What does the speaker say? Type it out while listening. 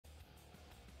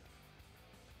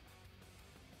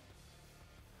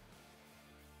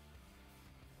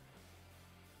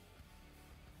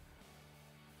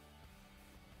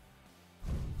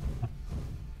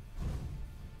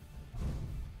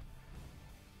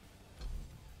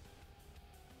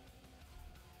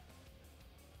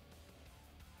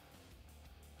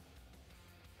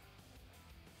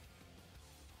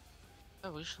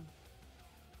Вышел.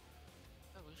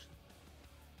 Вышел.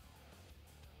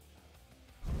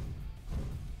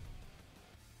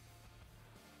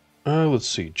 Let's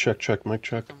see. Check, mic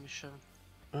check. Там еще.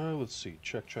 Let's see.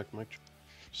 Check, mic check.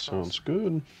 Sounds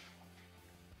good.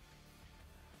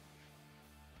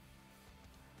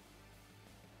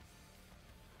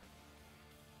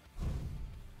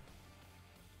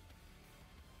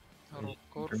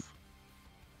 Корф.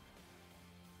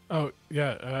 Oh,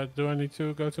 yeah. Do I need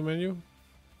to go to menu?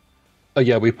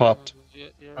 Yeah, we popped.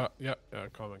 Yeah,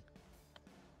 calling.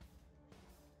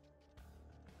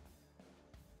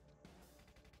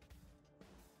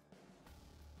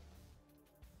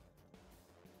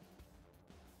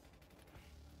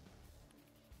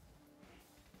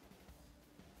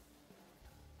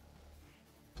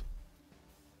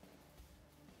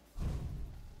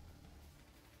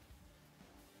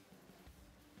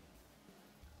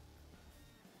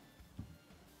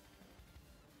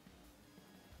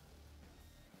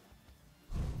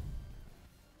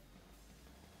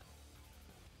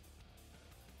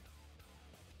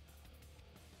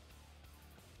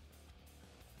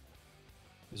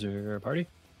 Is there a party?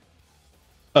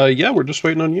 Yeah, we're just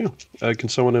waiting on you. Can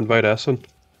someone invite Acid?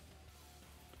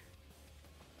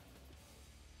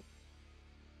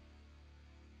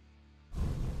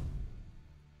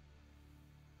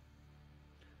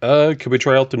 Could we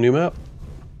try out the new map?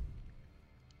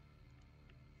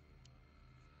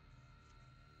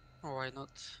 Why not?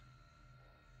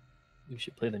 We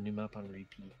should play the new map on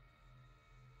repeat.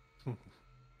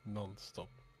 Non-stop.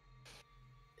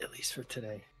 At least for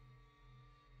today.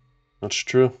 That's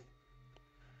true.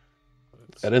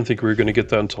 I didn't think we were going to get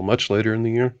that until much later in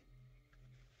the year.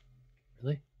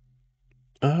 Really?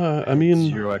 I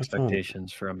mean... Zero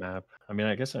expectations for a map. I mean,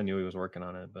 I guess I knew he was working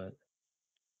on it, but...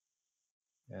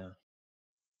 Yeah.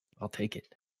 I'll take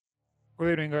it.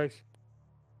 Good evening, guys.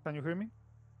 Can you hear me?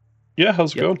 Yeah,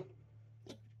 how's it going?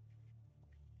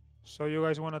 So you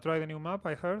guys want to try the new map,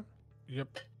 I heard?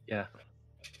 Yep. Yeah.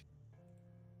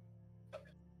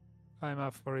 I'm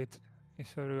up for it.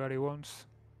 If everybody wants,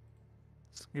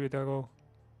 let's give it a go.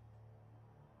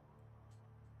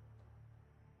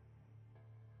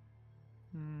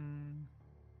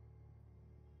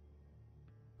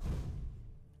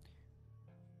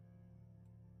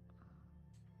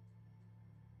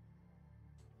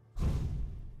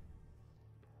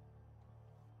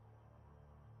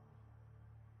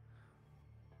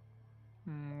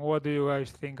 What do you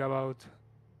guys think about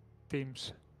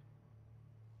teams?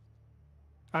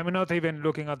 I'm not even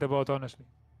looking at the bot, honestly.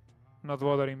 Not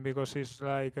bothering because it's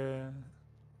like...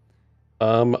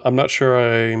 I'm not sure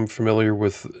I'm familiar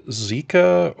with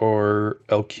Zika or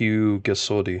LQ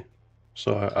Gesodi,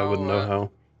 so I wouldn't know how.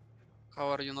 How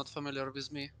are you not familiar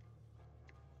with me?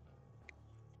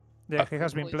 Yeah, he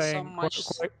has been playing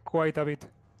quite a bit.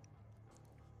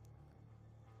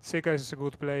 Zika is a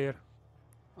good player.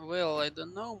 Well, I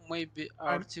don't know. Maybe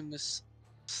our team is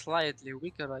slightly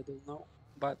weaker. I don't know,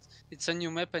 but it's a new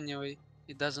map anyway.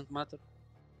 It doesn't matter.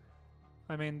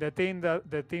 I mean, the team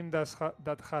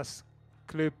that has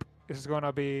clip is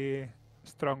gonna be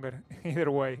stronger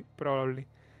either way, probably.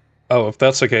 Oh, if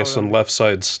that's the case, then left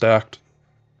side stacked,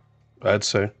 I'd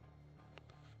say.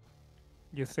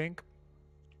 You think?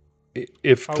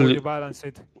 If how would you balance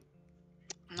it?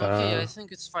 Okay, I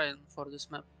think it's fine for this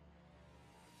map.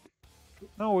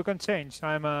 No, we can change.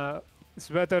 It's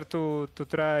better to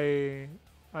try.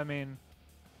 I mean,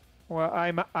 well,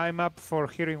 I'm up for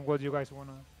hearing what you guys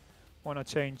wanna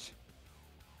change.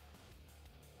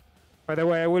 By the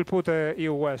way, I will put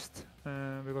EU West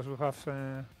because we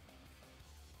have.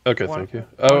 Okay, thank you.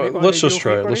 Let's just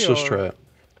try it. Let's just try it.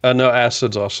 No,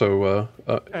 Acid's also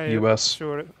US.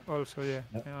 Sure. Also, yeah.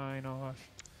 Yeah, I know.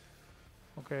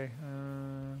 Okay.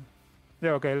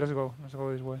 Yeah. Okay. Let's go. Let's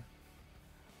go this way.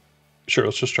 Sure.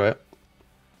 Let's just try it.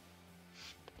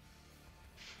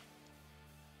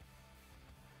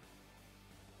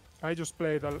 I just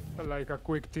played like a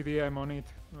quick TDM on it,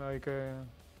 like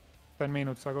 10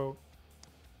 minutes ago.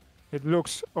 It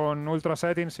looks on ultra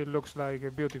settings. It looks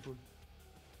like beautiful.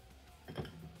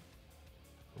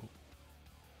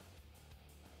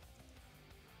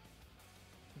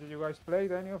 Did you guys play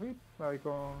any of it, like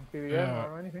on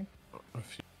TDM or anything? A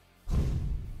few.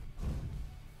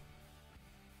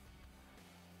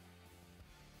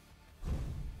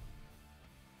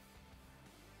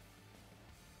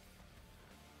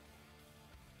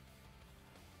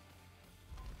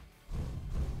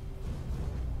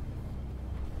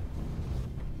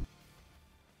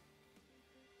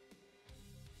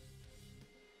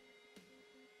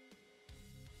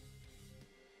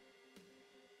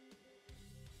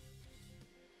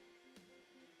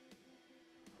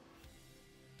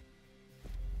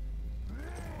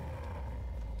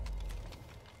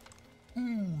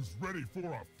 Who's ready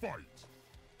for a fight?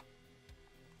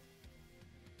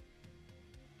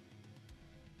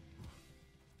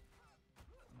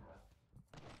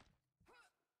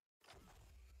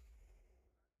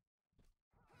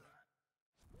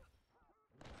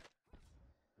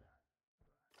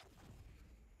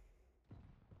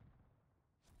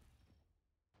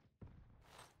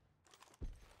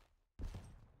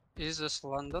 Is this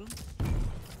London?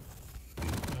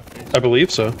 I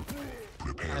believe so.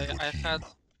 I had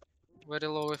very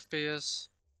low FPS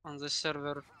on this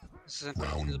server. This is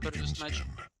the previous match.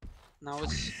 Now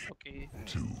it's okay.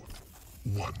 2,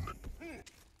 1.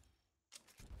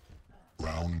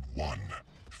 Round 1.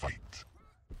 Fight.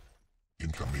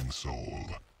 Incoming soul.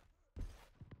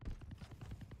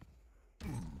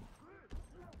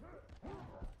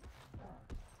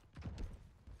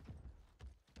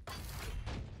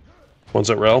 One's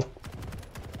at Rel.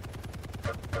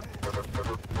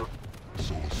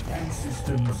 Soul spawn.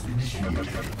 Systems initiated.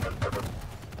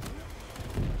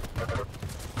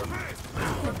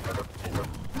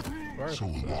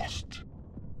 Soul lost.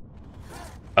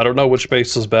 I don't know which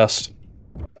base is best.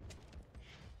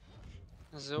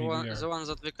 The one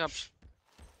that we captured.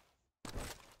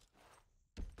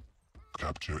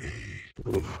 Capture A.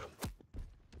 Oof.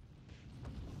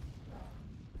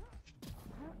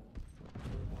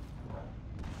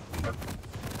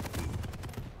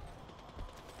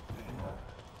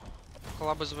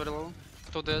 Club is very low.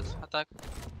 2 dead. Attack.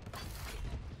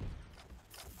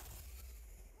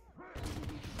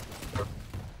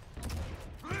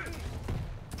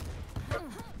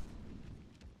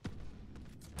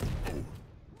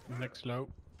 Next low.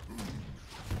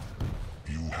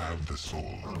 You have the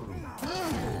soul.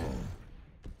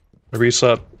 I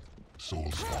reset.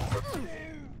 Soul spawn.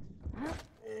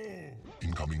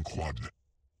 Incoming quad.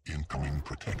 Incoming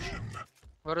protection.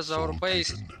 Where is our Soul base?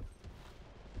 taken.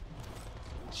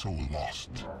 Soul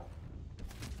lost.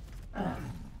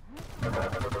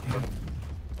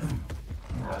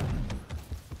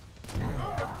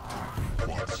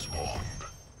 Quad spawned.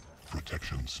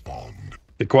 Protection spawned.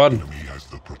 Good quad. Enemy has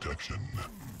the protection.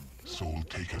 Soul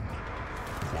taken.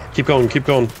 Quad Keep going, keep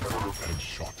going.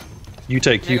 headshot. You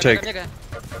take, you take. Nigga.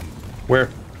 Where?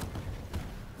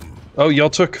 Oh, y'all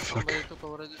took. Fuck. Somebody took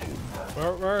already.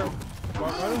 Where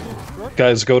does it work?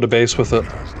 Guys, go to base with it.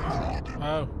 Has the quad.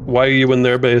 Oh, Why are you in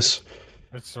their base?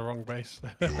 it's the wrong base.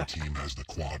 Your team has the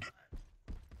quad.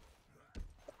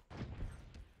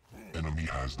 Enemy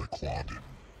has the quad.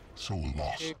 Soul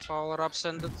lost. Okay, power up,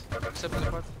 send it. Accept the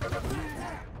part.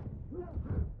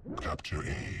 Capture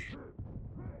A.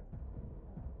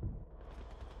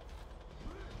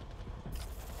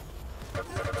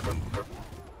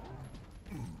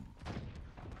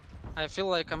 I feel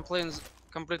like I'm playing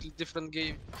completely different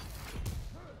game.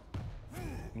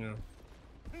 Yeah.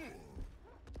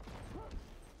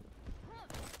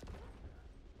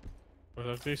 But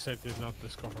at least I did not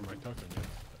discover my totem yet.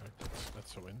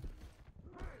 That's a win.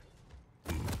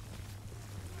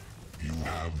 You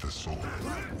have the soul.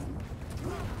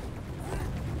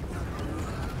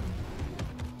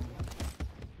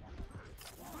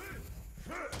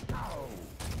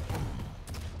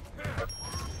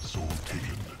 Soul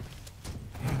taken.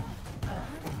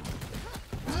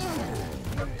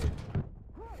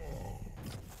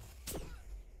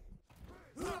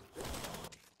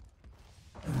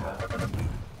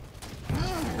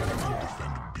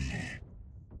 Defend B.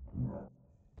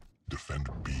 Defend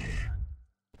B.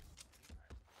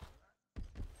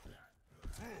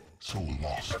 Soul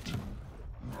lost.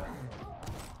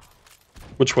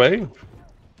 Which way?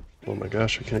 Oh my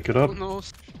gosh, I can't get up. Who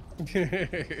knows?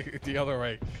 The other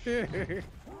way. Incoming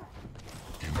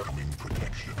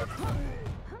protection.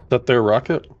 Is that their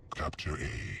rocket? Capture A.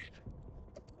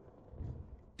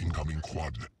 Incoming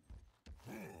quad.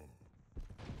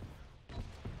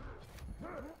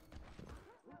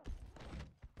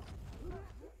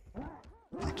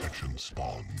 Protection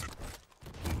spawned.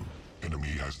 Enemy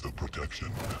has the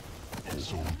protection.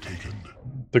 Soul taken.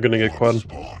 They're gonna get quad.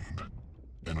 Spawned.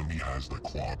 Enemy has the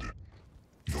quad.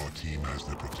 Your team has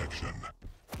the protection.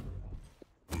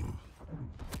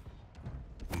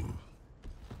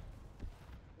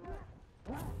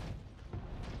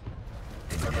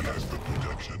 Enemy has the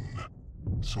protection.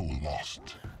 Soul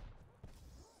lost.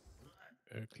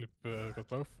 Clip got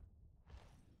both.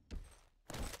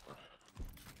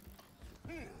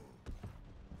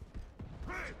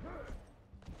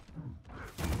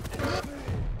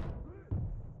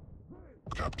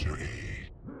 Capture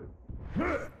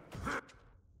A.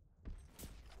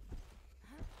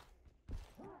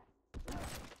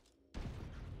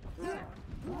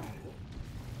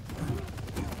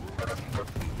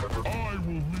 I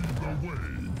will lead the way.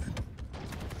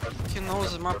 He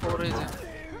knows the map already.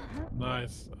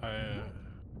 Nice.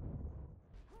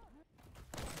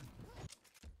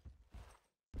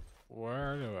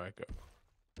 Where do I go?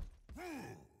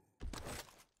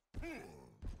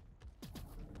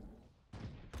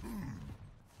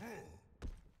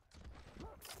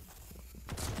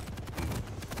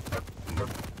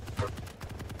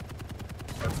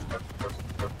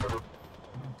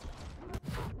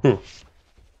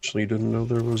 Actually, didn't know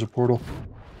there was a portal.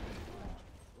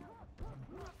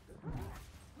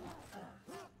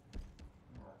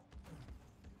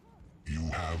 You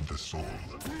have the soul.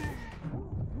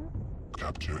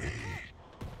 Capture A.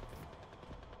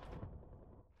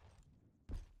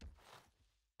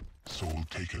 Soul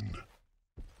taken.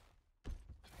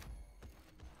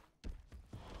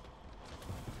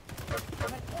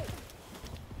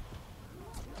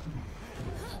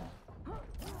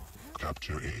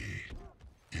 Capture A.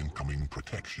 Incoming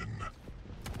protection.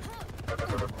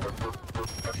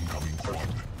 Incoming quad.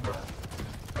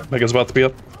 Mega's about to be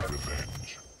up.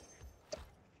 Revenge.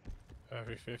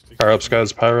 Every 50. Power ups,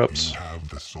 guys, power ups. You have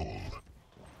the soul.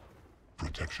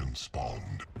 Protection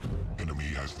spawned. Enemy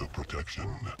has the protection.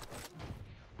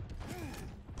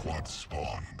 Quad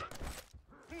spawned.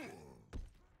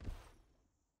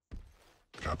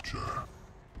 Capture.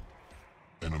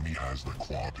 Enemy has the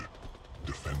quad.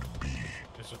 Defend B.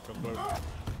 This is the boat.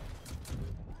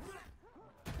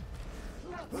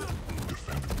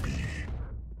 Defend B.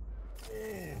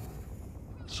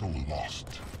 Soul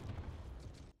lost.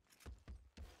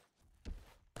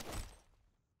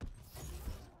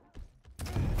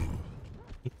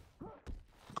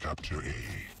 Capture A.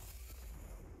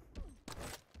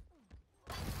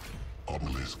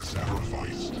 Obelisk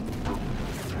sacrificed.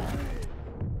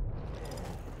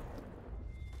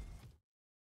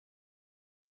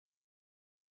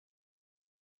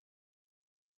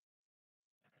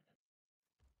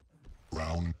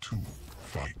 Round 2.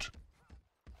 Fight.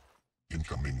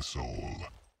 Incoming soul.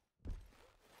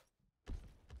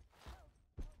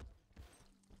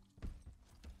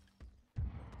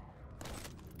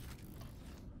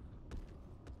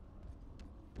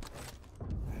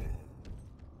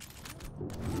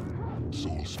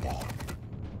 Soul spawned.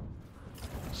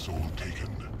 Soul taken.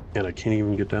 And I can't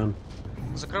even get down.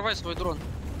 Закрывай свой дрон.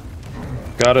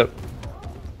 Got it.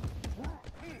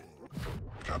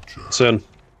 Capture. It's in.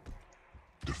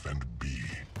 Defend B.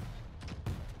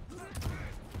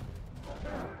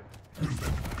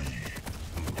 Defend B.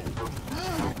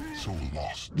 Soul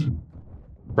lost.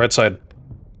 Right side.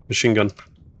 Machine gun.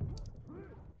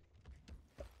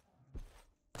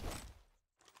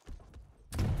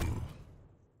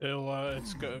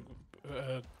 It's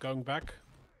going back.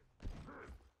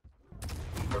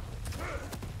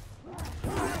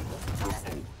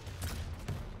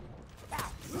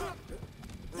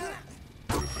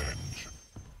 Revenge.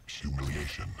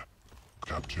 Humiliation.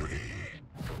 Capture A.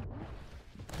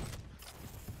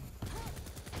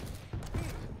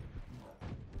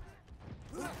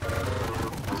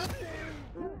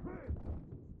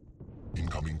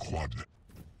 Incoming quad.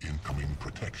 Incoming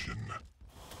protection.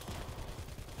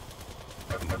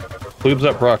 Lubes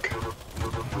up, Brock.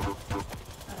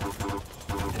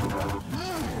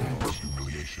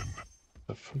 Humiliation.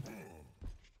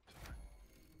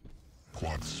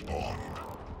 Quad spawned.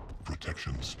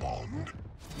 Protection spawned.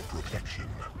 Protection.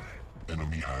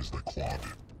 Enemy has the quad.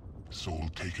 Soul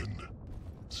taken.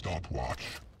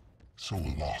 Stopwatch. Soul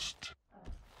lost.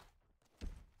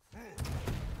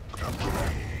 Capture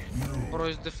A. Bro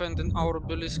is defending our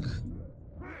obelisk.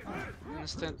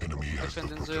 Instead Enemy has the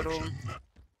defending their own.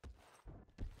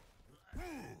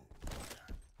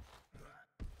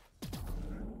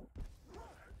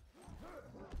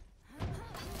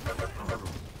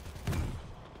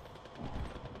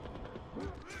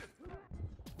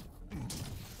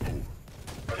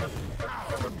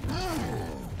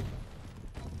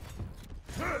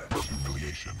 protection.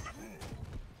 Humiliation.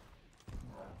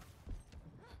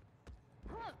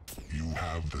 You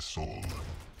have the soul.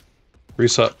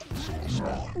 Reset. Soul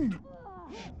spawned.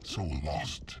 Soul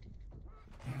lost.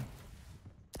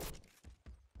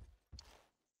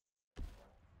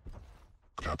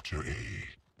 Capture A.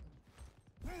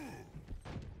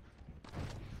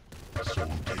 Soul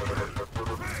taken.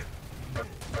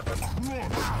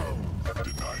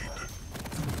 Denied.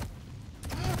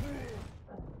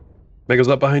 Mega's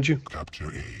up behind you.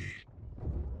 Capture A.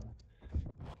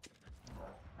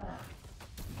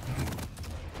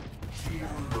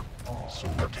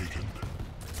 Soul taken.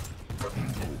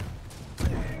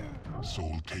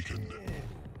 Soul taken.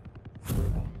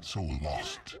 Soul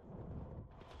lost.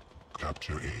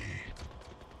 Capture A.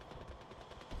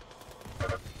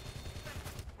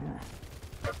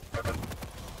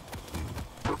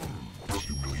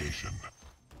 Humiliation.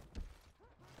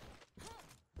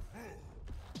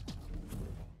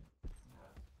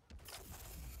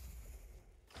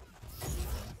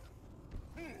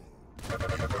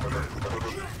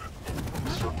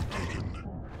 Soul taken.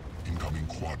 Incoming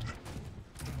quad.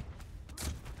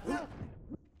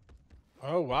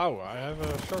 Oh wow, I have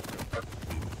a shortcut.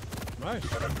 Nice.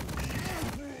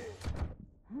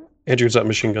 Andrew's that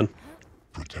machine gun.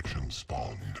 Protection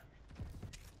spawned.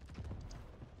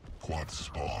 Quad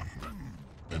spawned.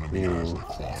 Enemy has the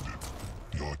quad.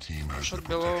 Your team has Shot the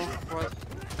below. protection. What?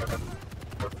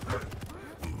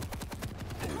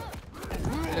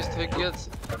 At least we got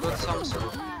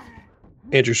something.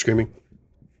 Andrew screaming.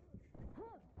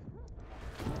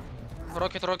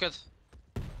 Rocket, rocket.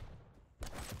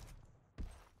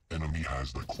 Enemy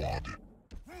has the quad.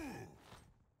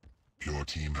 Your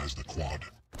team has the quad.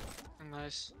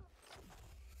 Nice.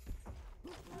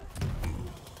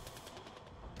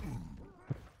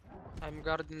 I'm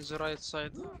guarding the right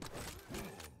side.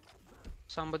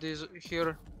 Somebody is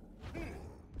here.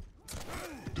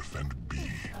 Defend B.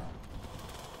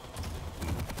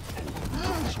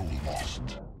 Soul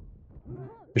lost.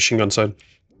 Machine gun side.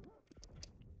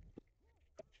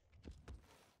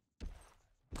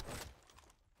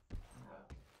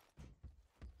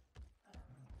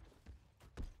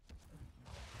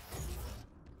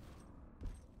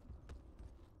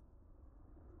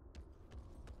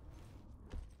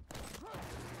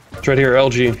 It's right here,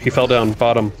 LG. He fell down,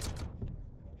 bottom.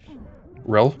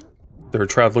 Rel? They were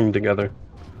traveling together.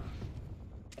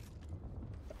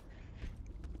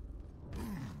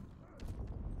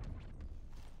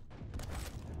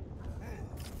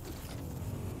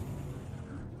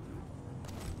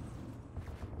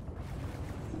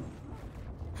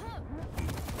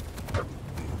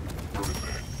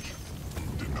 Revenge.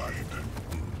 Denied.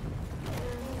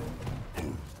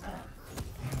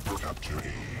 Capture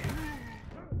A.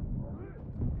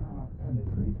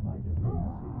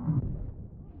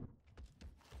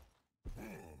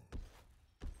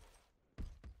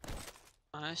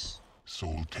 Nice.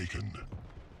 Soul taken.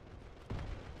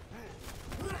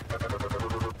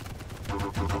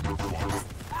 Incoming quad.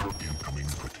 Incoming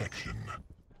protection.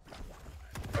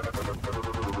 Defend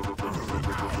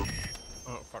B.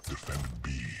 Oh fuck. Defend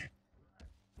B.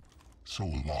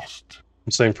 Soul lost.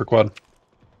 I'm staying for quad.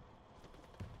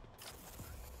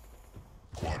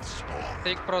 Quad spawned.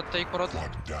 Take prot, take prot.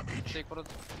 Quad damage. Take prot.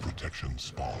 Protection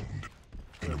spawned.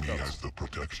 Enemy has the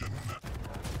protection.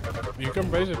 You can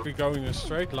basically go in a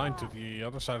straight line to the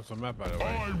other side of the map, by the way.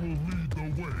 I will lead the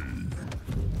way.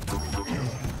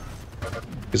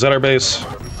 He's at our base.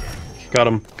 Got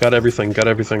him. Got everything. Got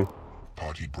everything.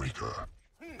 Party breaker.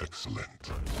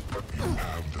 Excellent. You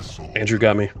have the soul. Andrew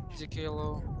got me. DK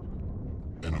low.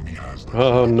 Enemy has the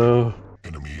Oh no.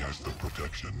 Enemy has the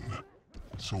protection.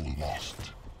 Soul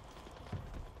lost.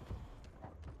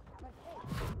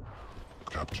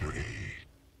 Capture A.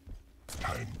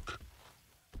 Tank.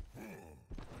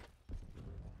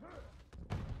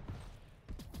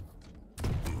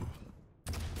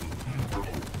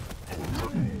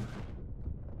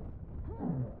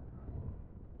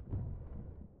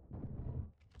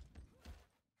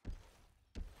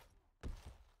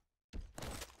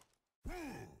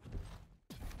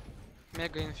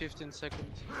 Mega in 15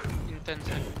 seconds. In 10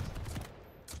 seconds.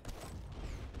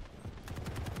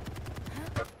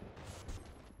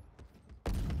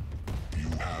 You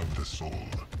have the soul.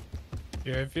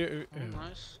 Yeah, if you. Oh,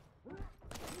 nice.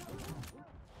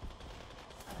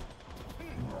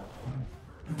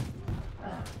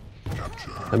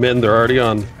 Capture. I'm in. They're already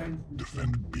on.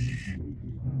 Defend B.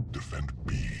 Defend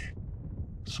B.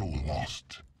 Soul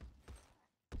lost.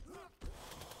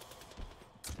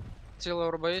 Still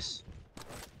our base.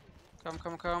 Come,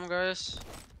 come, come, guys.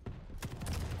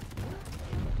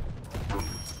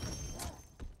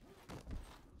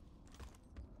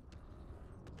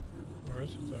 Where is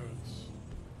it? There it's.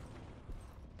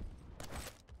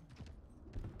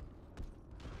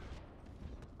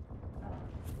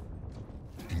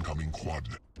 Incoming quad.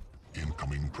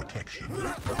 Incoming protection.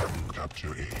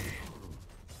 Capture A.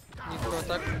 Need to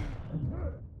attack.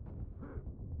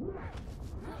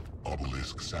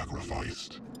 Obelisk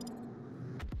sacrificed.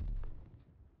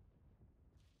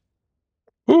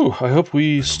 Ooh, I hope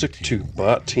we stick to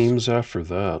bot teams after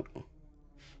that.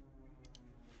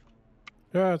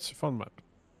 Yeah, it's a fun map.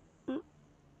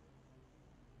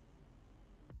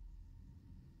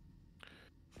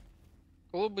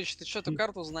 Голубыч, ты что, эту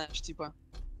карту знаешь, типа?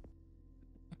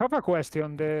 I have a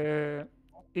question.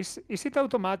 Is it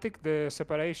automatic the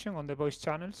separation on the voice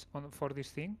channels for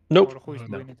this thing? Nope. Or who is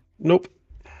No. doing it? Nope.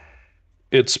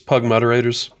 It's Pug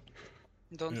moderators.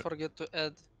 Don't forget to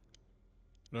add.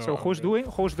 No, So I'm who's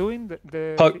good. doing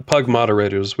the Pug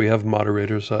moderators. We have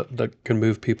moderators that can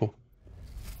move people.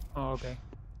 Oh, okay.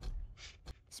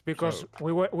 It's because So-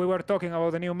 we were talking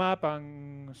about the new map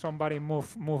and somebody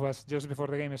move us just before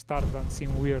the game started and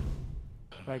seemed weird.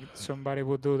 Like somebody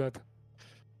would do that.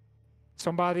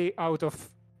 Somebody out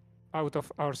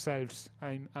of ourselves.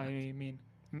 I mean,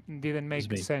 didn't make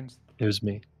me. sense. It was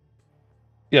me.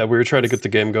 Yeah, we were trying to get the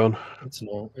game going. It's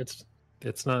no.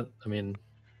 It's not. I mean,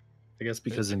 I guess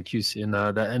because in QC in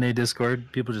the NA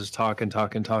Discord, people just talk and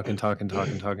talk and talk and talk and talk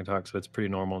and talk and talk. So it's pretty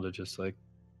normal to just like.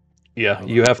 Yeah,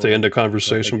 you have to end a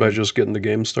conversation by just getting the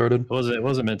game started. It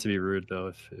wasn't meant to be rude though.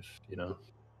 If you know,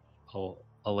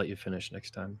 I'll let you finish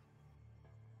next time.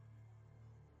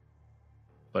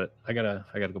 But I gotta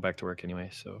go back to work anyway.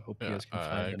 So hope you guys can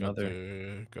find another.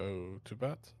 To go to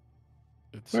bed.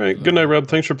 It's All right, good night, Rob.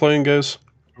 Thanks for playing, guys.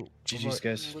 GG's,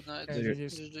 guys. Good night. Okay, Later.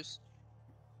 GG's.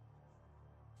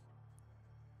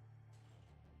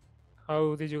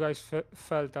 How did you guys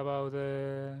felt about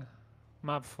the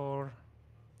map for?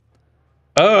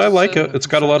 Oh, I It's like a- it. It's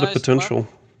got a lot of nice map. potential.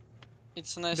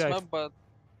 It's a nice Yeah, map, but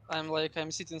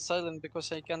I'm sitting silent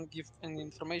because I can't give any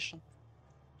information.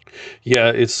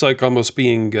 Yeah, it's like almost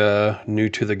being new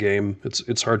to the game.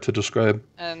 It's hard to describe.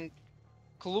 And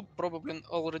Club probably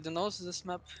already knows this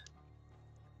map.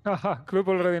 Haha, Club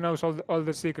already knows all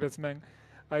the secrets, man.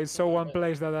 I saw one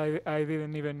place that I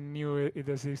didn't even knew it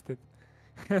existed.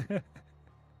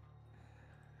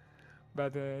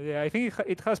 But yeah, I think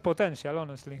it has potential.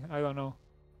 Honestly, I don't know.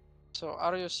 So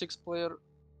are you 6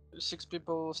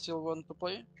 people still want to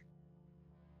play?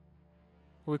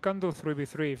 We can do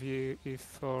 3v3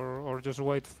 or just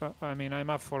wait. I mean, I'm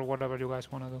up for whatever you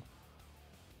guys wanna do.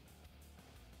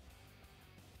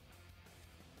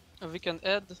 We can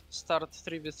add, start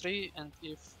 3v3, and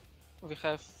if we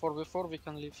have 4v4, we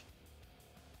can leave.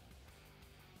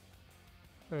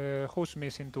 Who's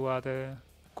missing to add?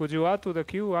 Could you add to the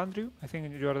queue, Andrew? I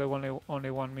think you are the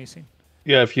only one missing.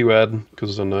 Yeah, if you add,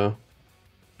 because then at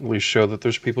least show that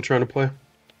there's people trying to play.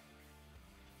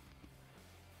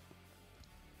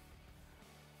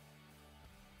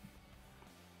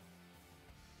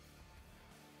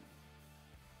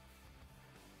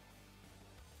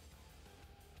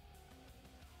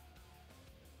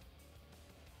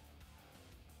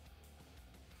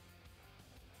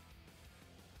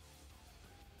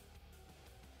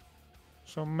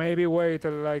 So maybe wait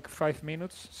like 5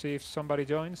 minutes, see if somebody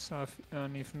joins,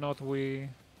 and if not, we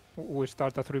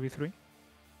start a 3v3.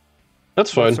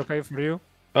 That's fine. That's okay for you.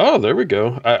 Oh, there we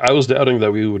go. I was doubting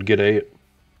that we would get 8.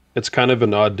 It's kind of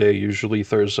an odd day. Usually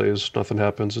Thursdays, nothing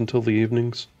happens until the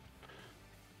evenings.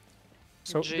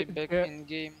 So J back in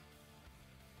game.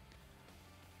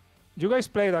 You guys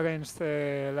played against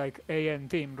like AN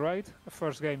team, right?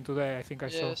 First game today, I think I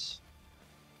saw. Yes.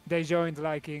 They joined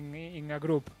like in a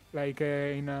group, like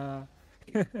in a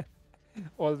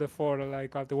all the 4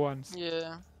 like at once.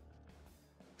 Yeah.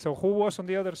 So who was on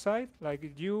the other side? Like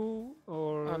you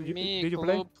or Me, did you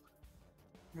play? Club,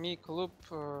 me, Club,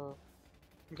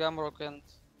 Gamrock, and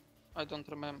I don't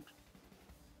remember.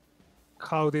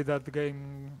 How did that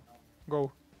game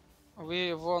go?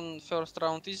 We won first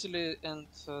round easily, and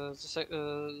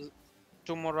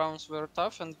 2 more rounds were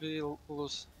tough, and we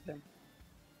lose them.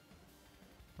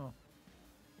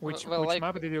 Which like,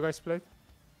 map did you guys play?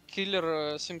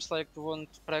 Killer seems like to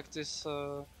want to practice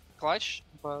clutch,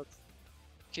 but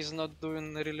he's not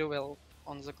doing really well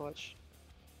on the clutch.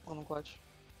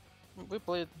 We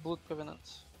played Blood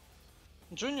Covenant.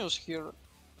 Junior's here.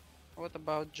 What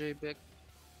about JBack?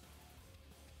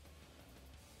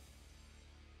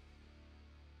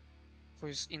 Who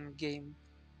is in game?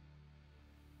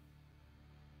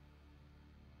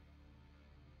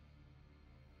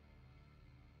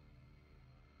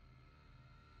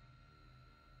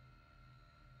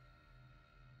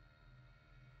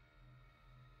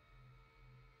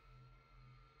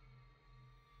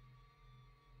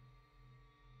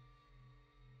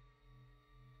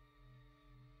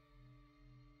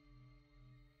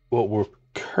 Well, we're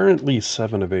currently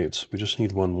 7 of 8. So we just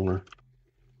need 1 more.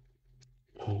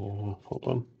 Hold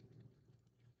on.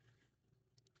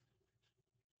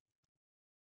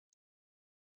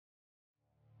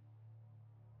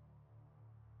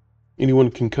 Anyone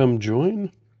can come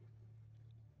join?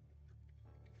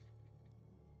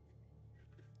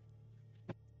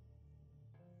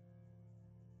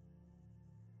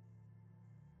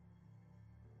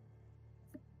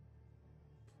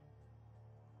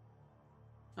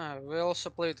 We also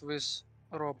played with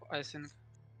Rob, I think.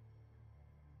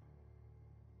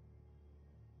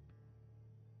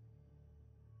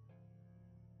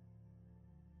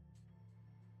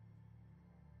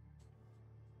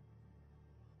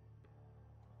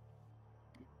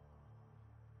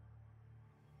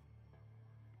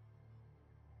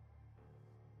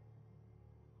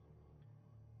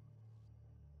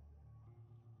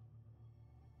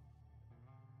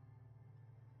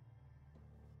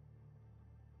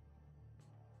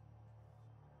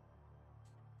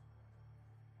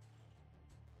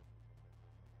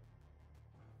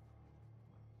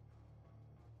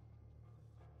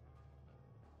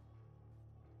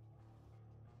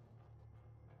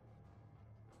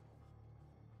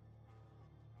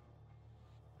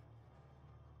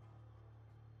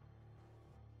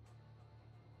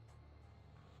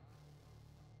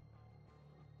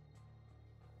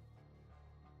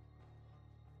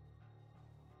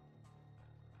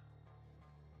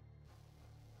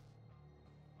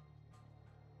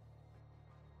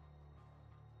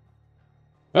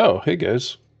 Oh, hey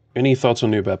guys. Any thoughts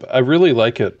on new map? I really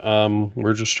like it.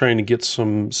 We're just trying to get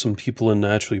some people in to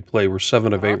actually play. We're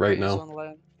 7 of 8 Raka right is now.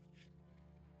 online.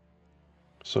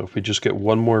 So if we just get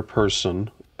one more person,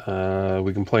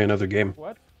 we can play another game.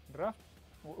 What? Raf?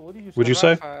 What did you say? What'd you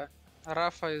say?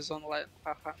 Rafa is online.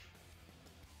 Haha.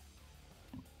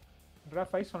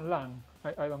 Rafa is online.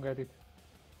 I don't get it.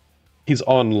 He's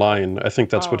online. I think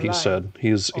that's what he Online. said.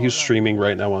 He's Online. streaming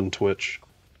right now on Twitch.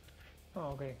 Oh,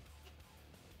 okay.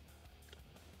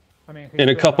 I mean, In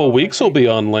a couple weeks, he'll be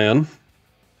on LAN.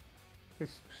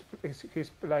 He's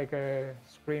like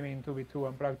screaming 2v2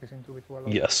 and practicing 2v2 a lot.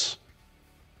 Yes.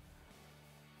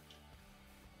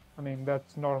 I mean,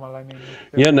 that's normal. I mean,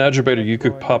 Yeah, Najabator, you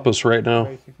could pop us right now.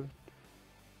 Basically.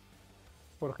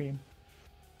 For him.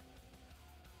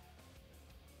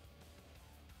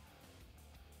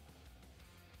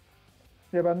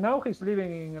 Yeah, but now he's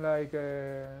living in like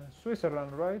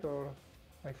Switzerland, right? Or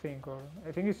I think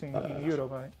he's in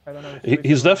Europe. I don't know.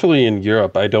 He's definitely in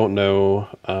Europe. I don't know.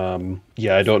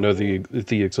 Yeah, I don't know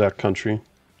the exact country.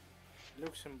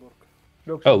 Luxembourg.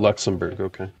 Oh, Luxembourg.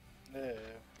 Okay.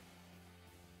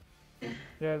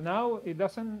 Yeah, now it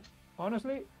doesn't.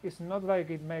 Honestly, it's not like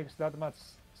it makes that much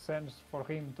sense for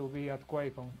him to be at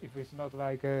QuakeCon if it's not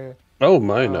like. Oh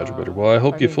my, Najabator. Well, I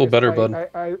hope you feel better, bud.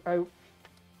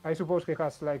 I suppose he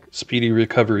has like speedy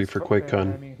recovery for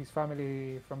QuakeCon. I mean, his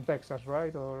family from Texas,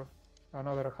 right, or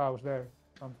another house there.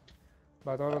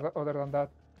 But other than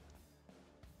that,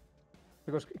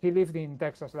 because he lived in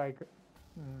Texas like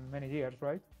many years,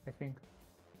 right? I think.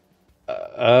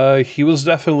 He was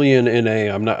definitely in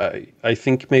NA. I'm not. I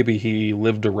think maybe he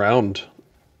lived around,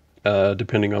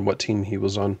 depending on what team he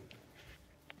was on.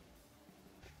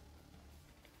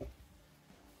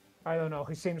 I don't know.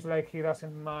 He seems like he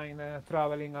doesn't mind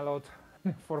traveling a lot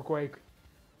for Quake.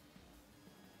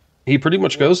 He pretty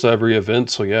much goes to every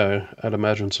event, so yeah, I'd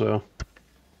imagine so.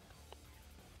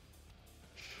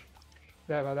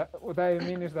 Yeah, but what I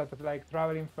mean is that like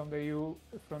traveling from the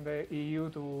EU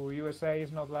to USA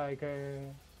is not like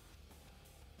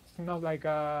it's not like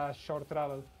a short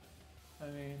travel. I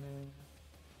mean,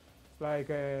 like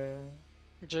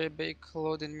JBake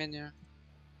loading menu.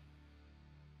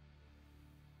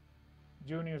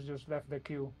 Juniors just left the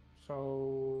queue,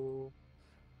 so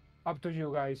up to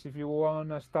you guys. If you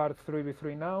wanna start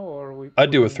 3v3 now, or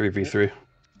I'd do a 3v3.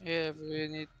 Yeah, we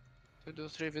need to do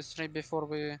 3v3 before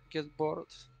we get bored.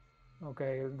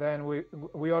 Okay, then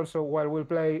we also, while we'll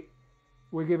play,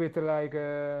 we give it like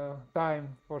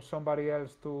time for somebody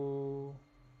else to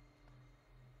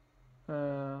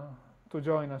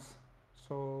join us.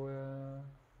 So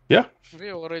yeah,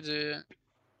 we already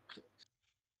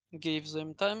gave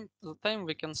them time. The time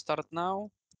we can start now.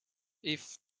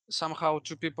 If somehow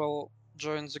 2 people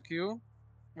join the queue,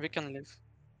 we can leave.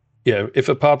 Yeah, if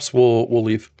it pops, we'll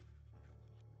leave.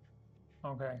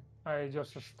 Okay, I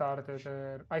just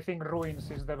started. I think Ruins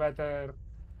is the better,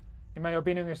 in my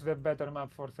opinion, is the better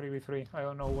map for 3v3. I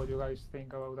don't know what you guys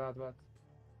think about that, but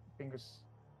I think it's.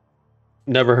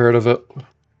 Never heard of it.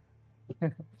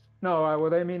 No,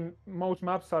 what I mean, most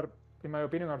maps are, in my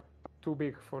opinion, are too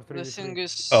big for 3v3. The thing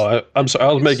is. Oh, I'm sorry.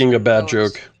 I was making a bad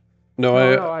joke. No,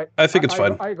 I think it's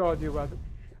fine. I got you, but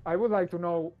I would like to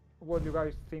know what you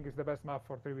guys think is the best map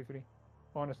for 3v3.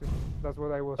 Honestly, that's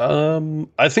what I was.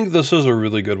 I think this is a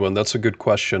really good one. That's a good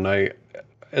question.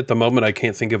 At the moment, I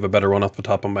can't think of a better one off the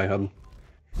top of my head.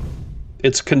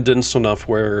 It's condensed enough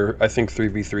where I think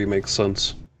 3v3 makes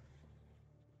sense.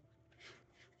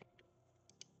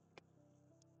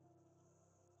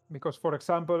 Because, for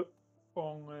example,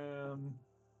 on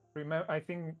I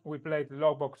think we played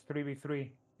Logbox 3v3.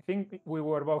 I think we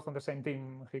were both on the same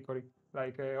team, Hickory.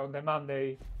 Like on the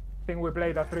Monday, I think we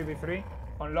played a 3v3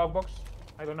 on Logbox.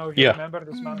 I don't know if you remember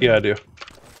this Monday. Yeah, I do.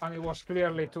 And it was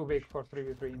clearly too big for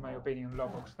 3v3, in my opinion.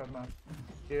 Logbox, that map.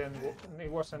 It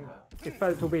wasn't. It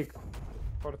felt too big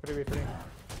for 3v3.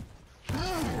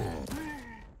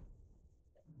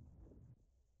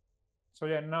 So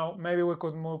yeah, now maybe we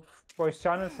could move voice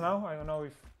channels now. I don't know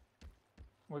if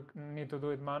we need to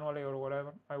do it manually or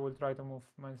whatever. I will try to move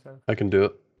myself. I can do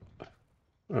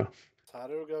it.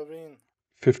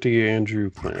 50 Andrew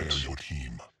plants. Prepare your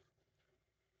team.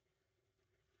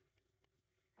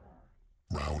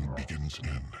 Round begins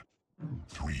in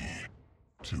 3,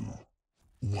 2,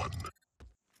 1.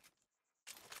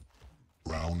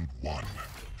 Round 1.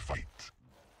 Fight.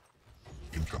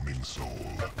 Incoming soul.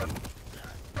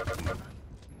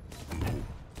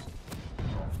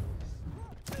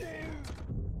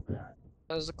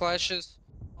 As the clashes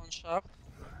on shop.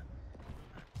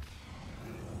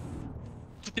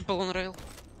 2 people on rail.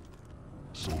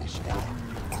 Soul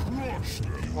spawn. Crushed.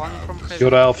 1 from heavy. Go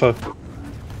to Alpha.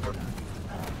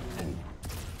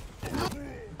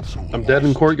 Soul I'm dead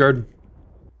in lost. courtyard.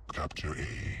 Capture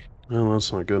A. Oh,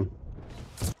 that's not good.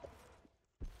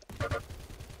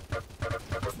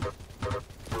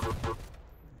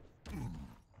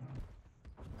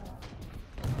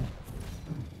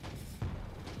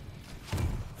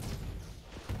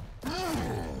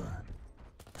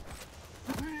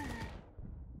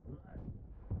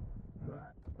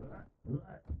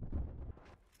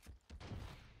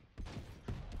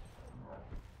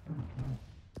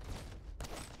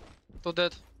 Two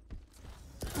dead.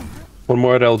 One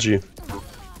more at LG.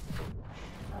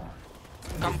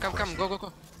 Come,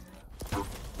 go.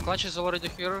 Clutch is already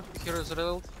here. Here is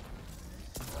railed.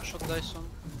 Should die soon.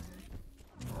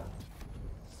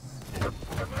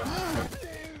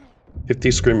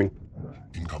 50 screaming.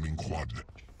 Incoming quad.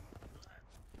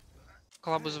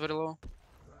 Club is very low.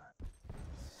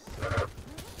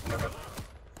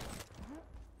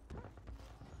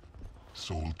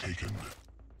 Soul taken.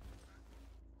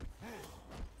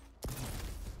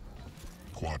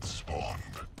 Quad spawned.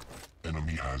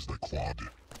 Enemy has the quad.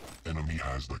 Enemy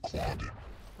has the quad.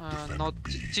 Defend Not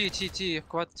B. T,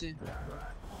 quad T.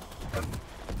 Defend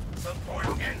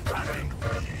B.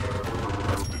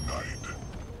 Denied.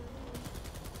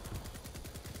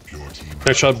 Your team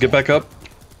Nice job, get back up.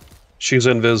 She's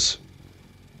invis.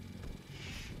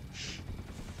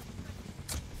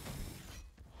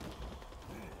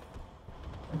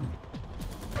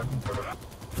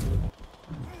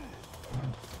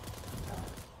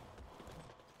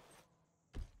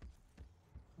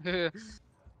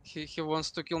 He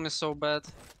wants to kill me so bad.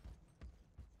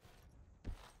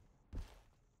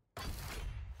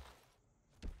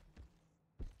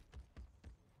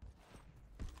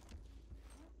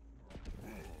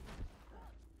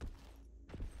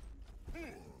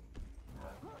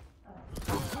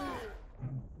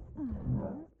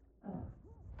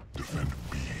 defend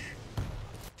B.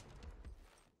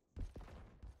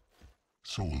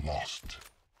 Soul lost.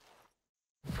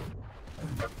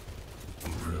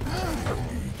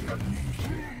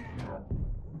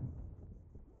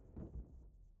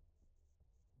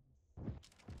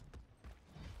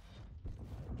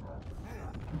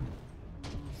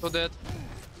 Two dead.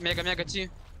 Mega T.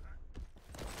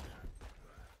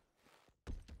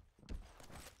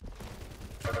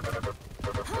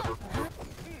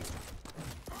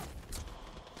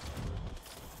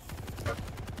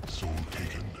 Soul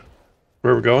taken.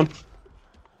 Where are we going?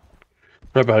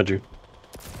 Right behind you.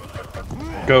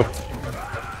 Go. Soul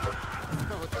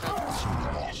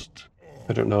lost.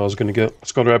 I don't know, I was gonna get.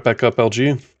 Let's go right back up,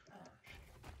 LG.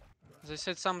 They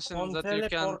said something On that you can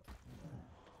teleport.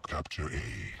 Capture A.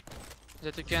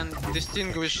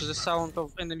 distinguish the sound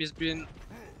of enemies being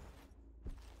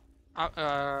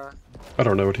I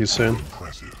don't know what he's saying.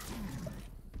 Impressive.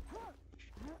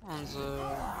 on the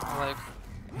like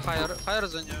higher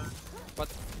than you, but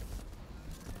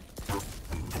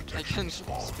I can't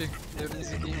speak during the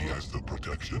Enemy game. has the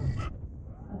protection.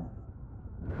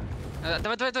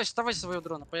 Давай, вставай со своего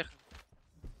дрона, поехали.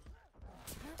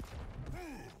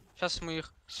 Сейчас мы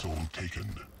их. Soul taken.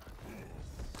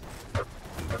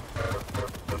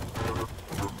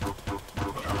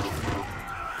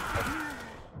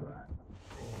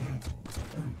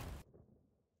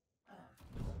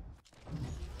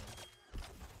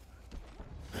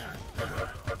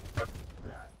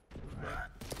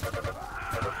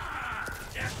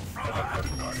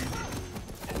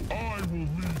 I will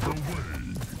lead the way.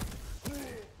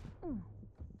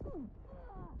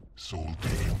 Soul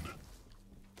taken.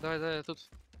 Давай, тут.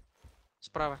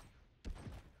 Справа.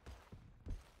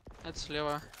 Это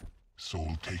слева.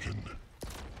 Soul taken.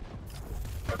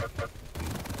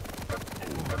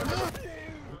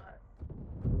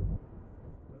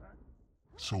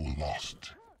 Soul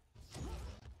lost.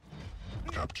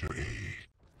 Capture A.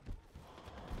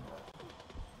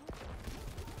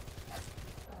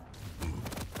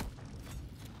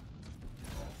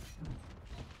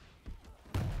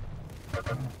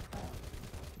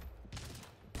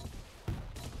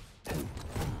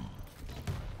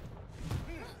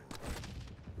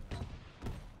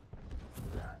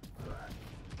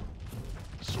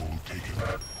 Soul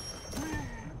taken.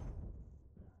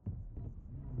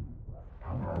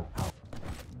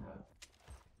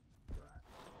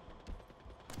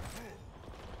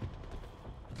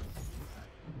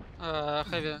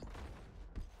 Heavy.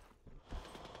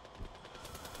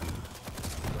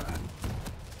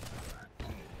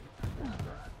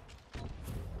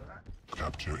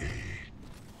 Capture A.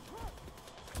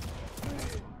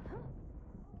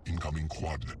 Incoming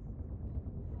quad.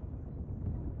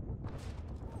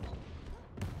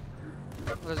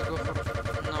 Let's go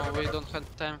for. No, we don't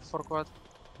have time for quad.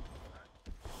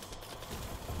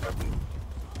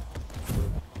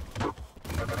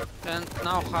 And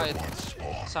now hide Quad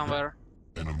spawn. somewhere.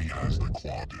 Enemy has the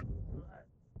quad.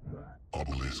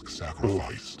 Obelisk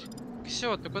sacrificed.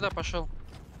 Все, ты куда пошел?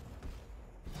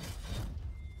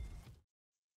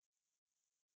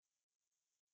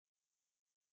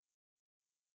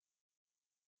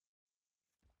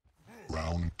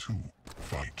 Round 2.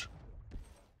 Fight.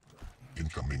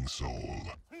 Incoming soul.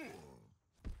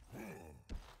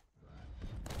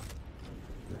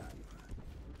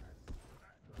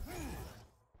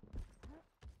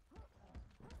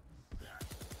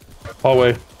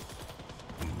 Hallway.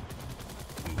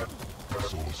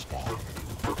 Soul spawn.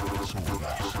 Soul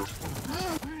lost.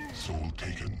 Soul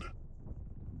taken.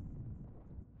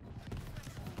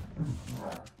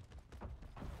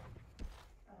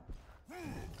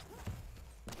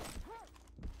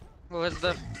 Let's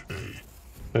the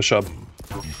Nice job.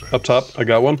 Defense. Up top, I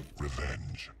got one.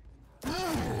 Revenge.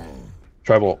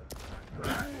 Tribal.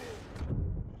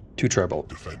 2 tribal.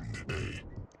 Defend A.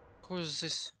 who's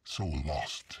this? Soul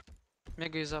lost.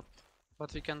 Mega is up,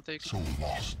 but we can take. Soul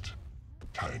lost.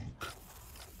 Tank.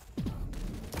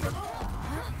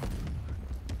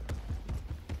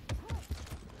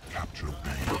 Capture B.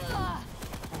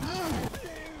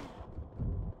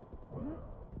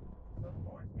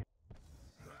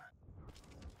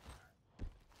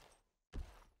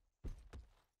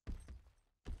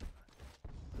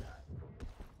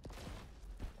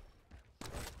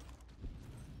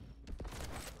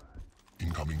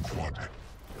 Incoming quad.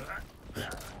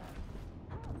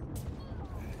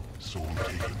 Soul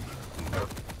taken.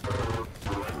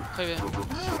 Heavy.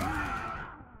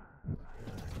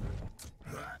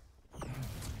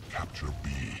 Capture B.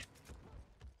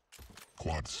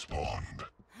 Quad spawned.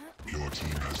 Your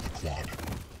team has the quad.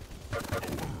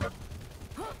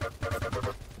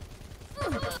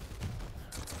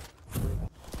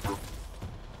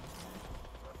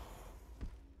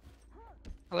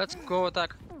 Let's go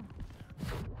attack.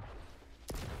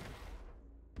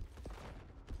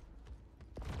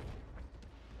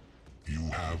 You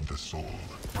have the soul.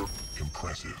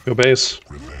 Impressive. Go base.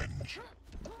 Revenge.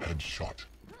 Headshot.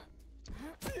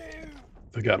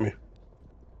 They got me.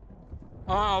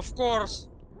 Ah, of course.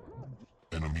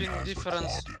 Enemy Big has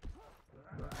difference. the Not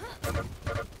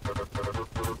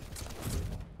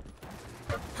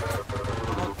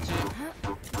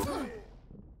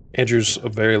Andrew's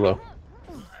very low.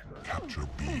 quad. Capture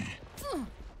B.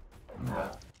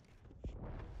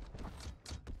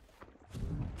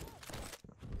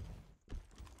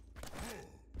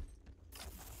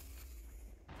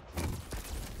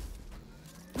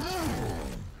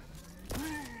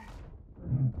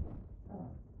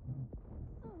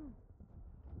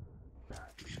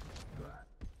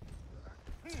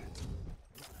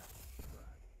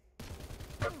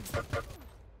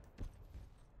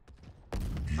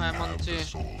 You I'm on have the T.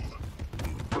 soul.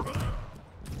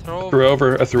 Throw. Threw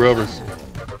over. I threw over.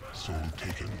 Soul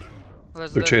taken.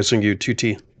 Let's They're dead. chasing you.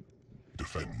 2T.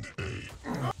 Defend A.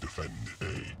 Defend A.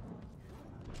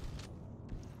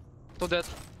 Two dead.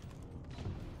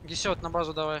 Гесет на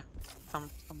базу давай. Там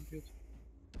бьют.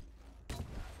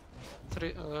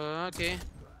 Три. Окей.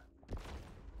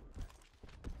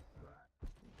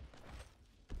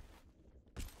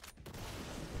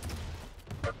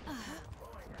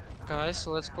 Guys,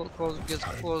 let's get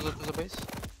closer to the base.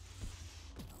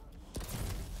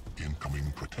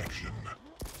 Incoming protection.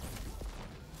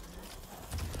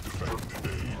 Defend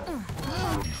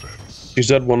A. Defense. He's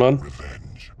dead. 1 on.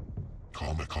 Revenge.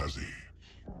 Kamikaze.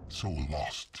 Soul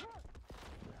lost.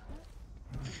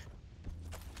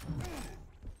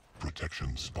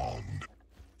 Protection spawned.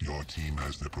 Your team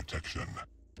has the protection.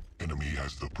 Enemy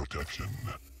has the protection.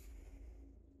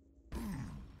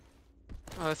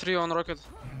 3 on rocket.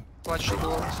 Clutch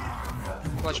low.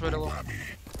 Clutch very low.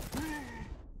 Whammy.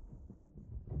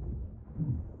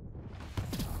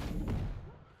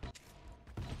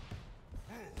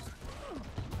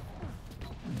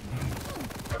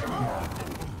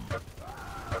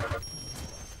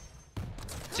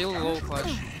 Still low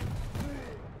clutch.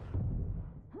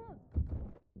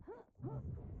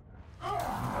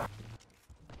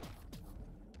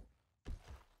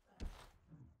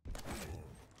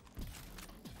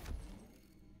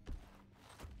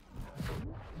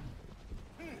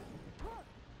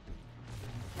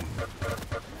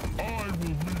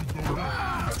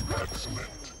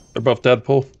 Excellent. They're both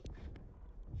Deadpool.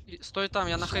 Стой там,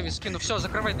 я на хэви скину. Все,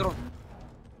 закрывай дрон.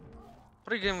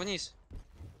 Прыгаем вниз.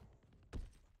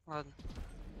 Ладно.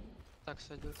 Так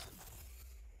сойдет.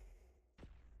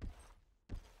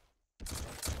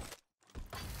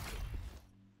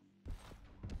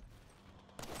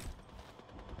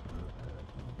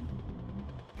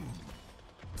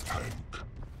 Tank.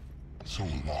 Soul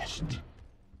lost.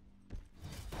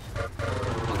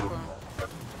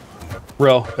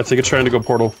 Rel, I think it's trying to go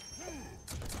portal.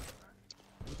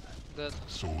 Dead.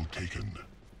 Soul taken.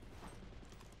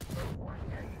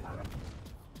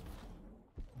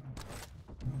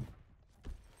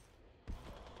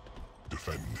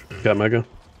 Defend A. Got Mega.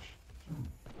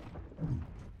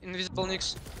 Invisible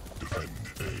Nix. Defend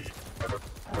A.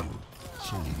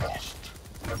 Soul lost.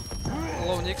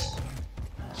 Low Nix.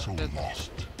 Soul Dead.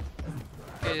 lost.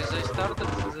 Okay, they started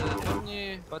the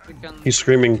journey, but we can... He's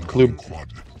screaming, Incoming Klub.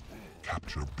 quad.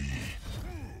 Capture B.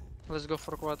 Let's go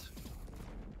for quad.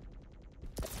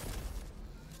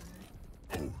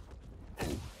 You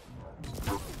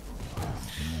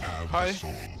have Hi. the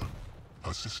soul.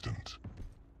 Assistant.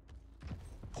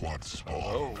 Quad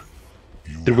spawn.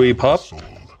 You Did we have the pop? soul.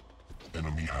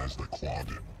 Enemy has the quad.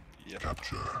 Yep.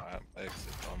 Capture. I'm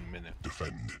exit on minute.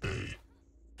 Defend A.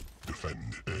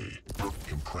 Defend A.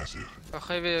 Impressive. A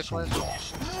heavy Soul clash.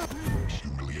 lost.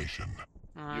 Humiliation.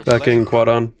 Nice. Backing quad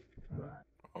on.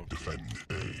 Okay. Defend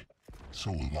A.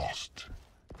 Soul lost.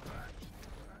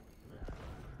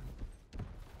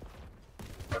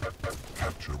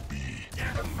 Capture B.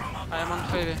 I am on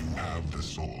heavy. You have the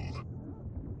soul.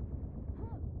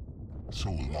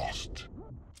 Soul lost.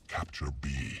 Capture B.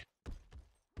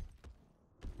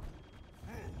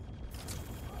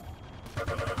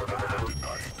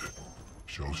 Denied.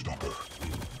 Showstopper.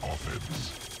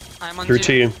 Offense. I am on Through T.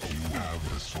 T. You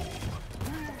have the soul.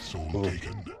 Soul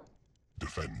taken.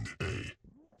 Defend A.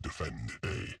 Defend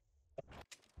A.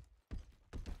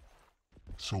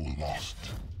 Soul lost.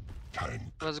 Tank.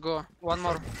 Let's go. One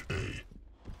more. A.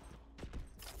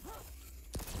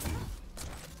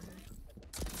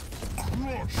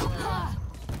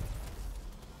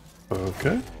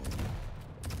 Okay.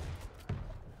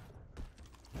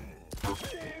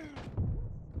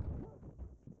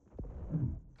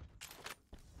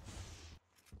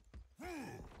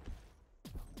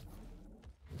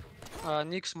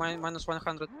 Nix minus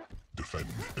 100. Defend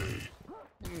A.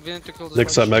 We need to kill this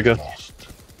Next guy. side Mega. Lost.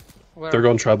 Where? They're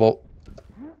going treble.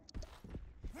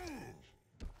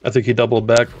 I think he doubled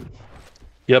back.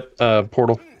 Yep,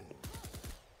 portal.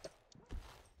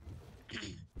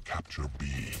 Capture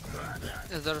B.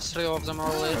 There's 3 of them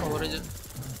already.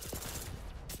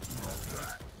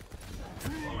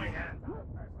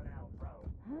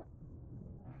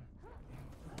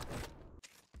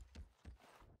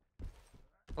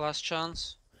 Last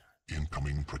chance.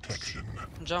 Incoming protection.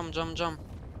 Jump, jump, jump.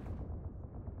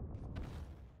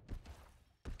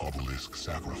 Obelisk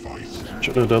sacrifice.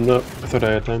 Shouldn't have done that. I thought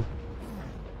I had time.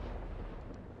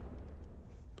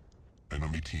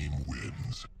 Enemy team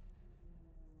wins.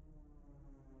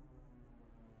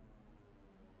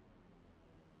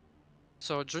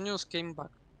 So Juniors came back.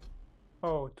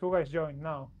 Oh, 2 guys joined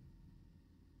now.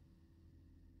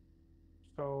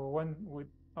 So when we...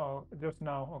 Oh, just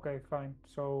now. Okay, fine.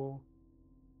 So...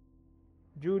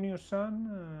 Junior Sun...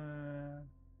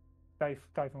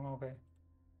 Typhoon, okay.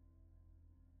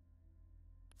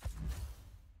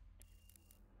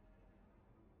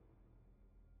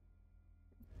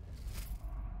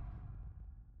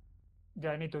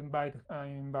 Yeah, I need to invite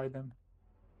them.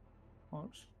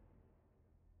 Oops.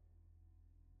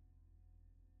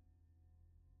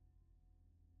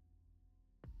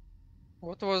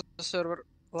 What was the server?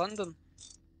 London?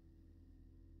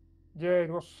 Yeah, it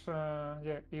was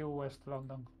yeah, EU West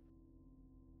London.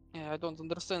 Yeah, I don't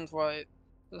understand why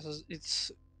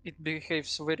it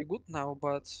behaves very good now,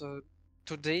 but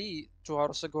today, 2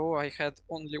 hours ago, I had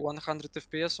only 100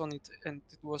 FPS on it and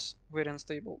it was very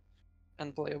unstable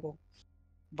and playable.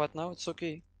 But now it's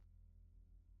okay.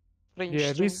 Range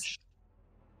Yeah, change.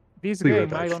 this Be right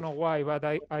game, I back. don't know why, but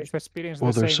I've experienced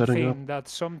While the they're same setting thing, that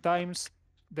sometimes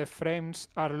the frames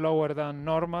are lower than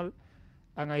normal,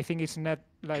 and I think it's not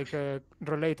like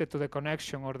related to the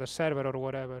connection or the server or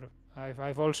whatever.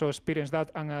 I've also experienced that,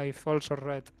 and I've also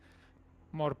read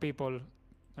more people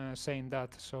saying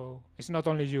that. So it's not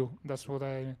only you. That's what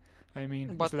I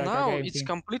mean. But it's like now a game it's thing.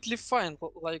 completely fine.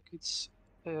 Like it's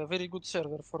a very good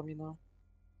server for me now.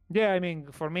 Yeah, I mean,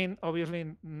 for me,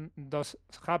 obviously, does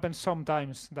happen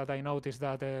sometimes that I notice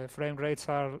that frame rates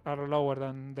are lower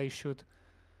than they should.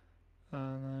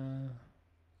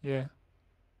 Yeah,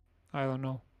 I don't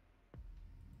know.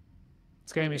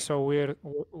 This game is so weird,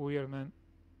 man.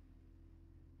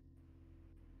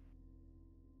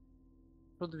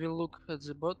 Should we look at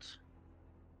the bot?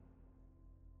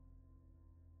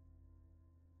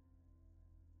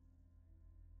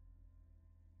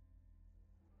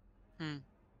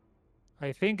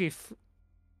 I think if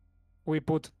we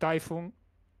put Typhoon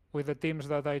with the teams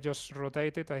that I just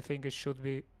rotated, I think it should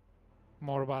be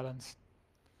more balanced.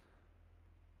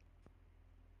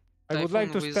 I would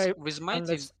like to Typhoon stay with my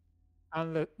team.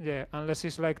 unless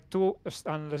it's like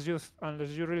unless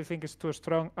you really think it's too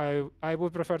strong. I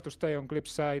would prefer to stay on clip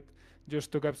side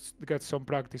just to get some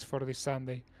practice for this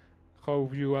Sunday.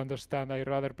 Hope you understand. I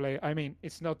rather play. I mean,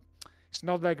 it's not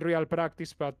like real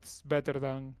practice, but it's better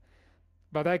than.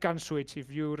 But I can switch if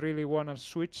you really wanna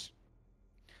switch.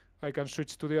 I can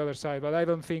switch to the other side, but I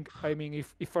don't think. I mean,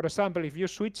 if for example, if you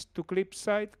switch to clip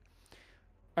side,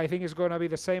 I think it's gonna be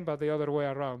the same, but the other way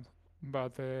around.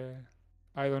 But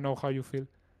I don't know how you feel.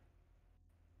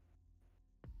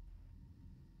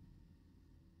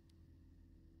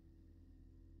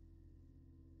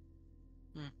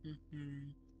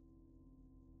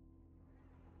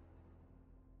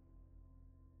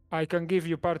 I can give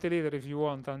you party leader if you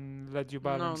want and let you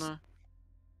balance. No.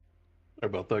 How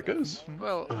about that, guys?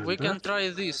 Well, I'm we can back. try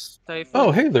this. Typhoon.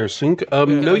 Oh, hey there, Sync. Yeah,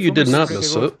 No, you Typhoon did is not pretty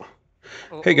miss good.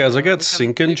 it. Hey guys, I got We can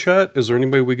Sync in click chat. Is there any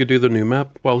way we could do the new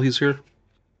map while he's here?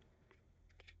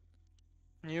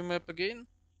 new map again.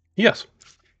 Yes.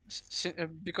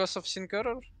 Because of sync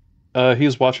error.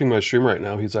 He's watching my stream right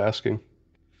now. He's asking.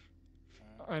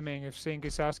 I mean, if Sync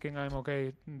is asking, I'm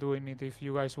okay doing it if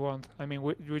you guys want. I mean,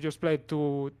 we just played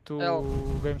two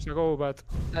games ago, but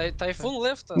Typhoon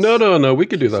left us. No. We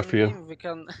could do He's that in for you. game. We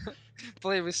can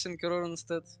play with sync error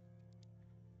instead.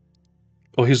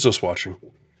 Oh, he's just watching.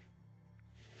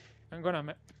 I'm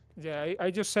gonna. Yeah, I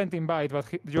just sent invite, but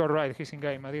you're right. He's in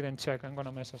game. I didn't check. I'm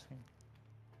gonna message him.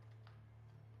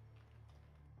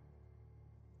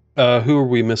 Who are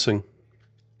we missing?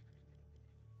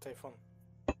 Typhoon.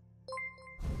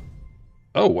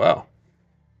 Oh, wow.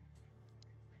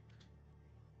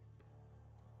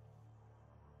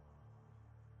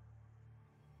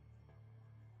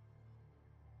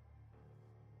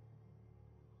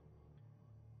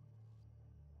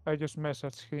 I just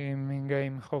messaged him in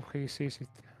game. Hope he sees it.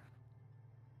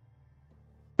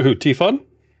 Who, T-Fun?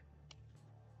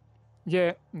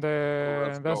 Yeah,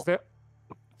 Let's go.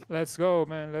 Let's go,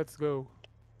 man. Let's go.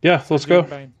 Yeah, let's go.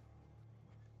 Invite.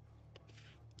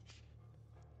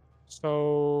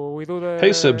 So we do the. Hey,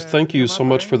 Sibs, thank you so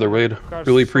much for the raid.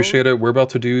 Really appreciate it. We're about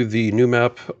to do the new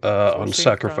map on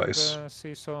Sacrifice.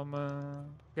 See some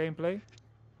gameplay.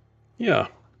 Yeah.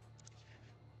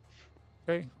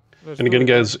 Okay. And again,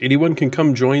 guys, anyone can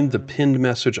come join the pinned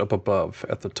message up above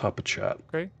at the top of chat.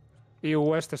 Okay. EU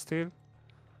West still.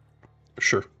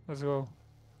 Sure. Let's go.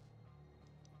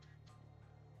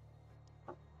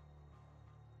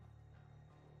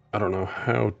 I don't know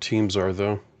how teams are,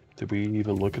 though. Did we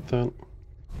even look at that?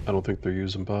 I don't think they're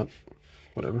using bot.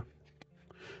 Whatever.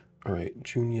 All right.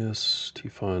 Junius,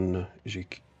 T-Fun,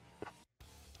 Jik.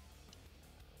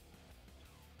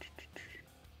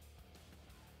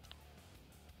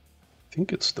 I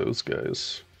think it's those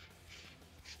guys.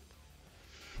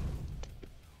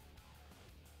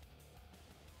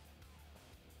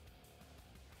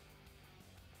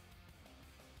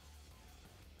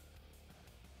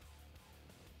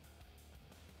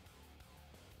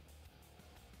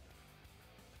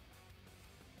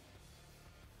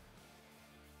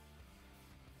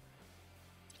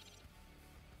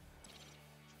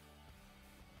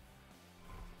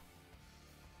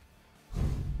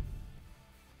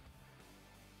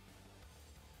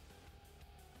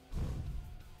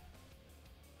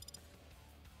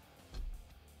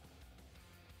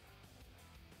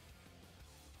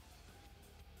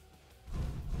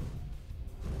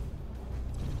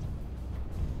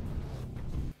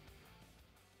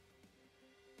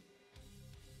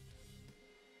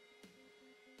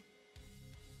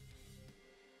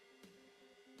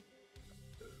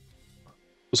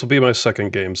 This will be my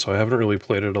second game, so I haven't really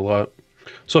played it a lot.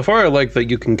 So far, I like that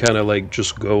you can kind of like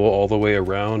just go all the way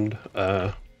around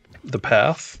the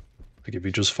path. Like if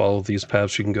you just follow these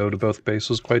paths, you can go to both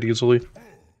bases quite easily.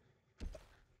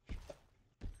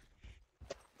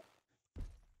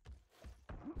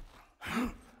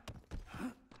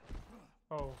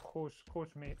 Oh, who's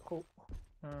me? Who?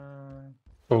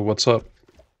 Oh, what's up?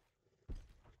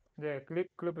 Yeah,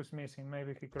 Clip is missing.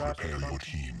 Maybe he crashed. Prepare your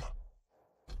team.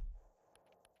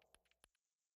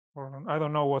 Or I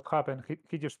don't know what happened.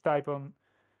 He just typed on.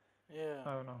 Yeah.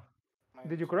 I don't know. mine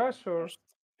Did you too. crash or? First-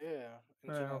 Yeah.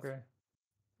 in Geneva. Okay.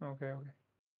 Okay.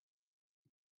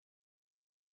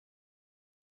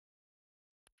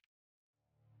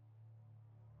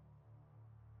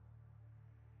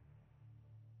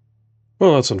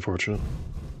 Well, that's unfortunate.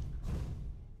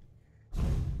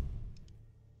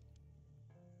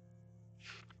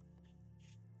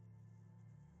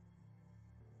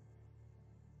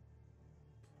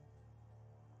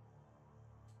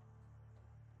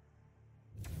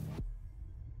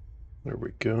 There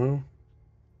we go.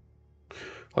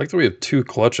 I like that we have 2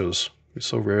 clutches. We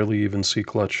so rarely even see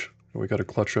clutch. We got a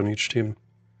clutch on each team.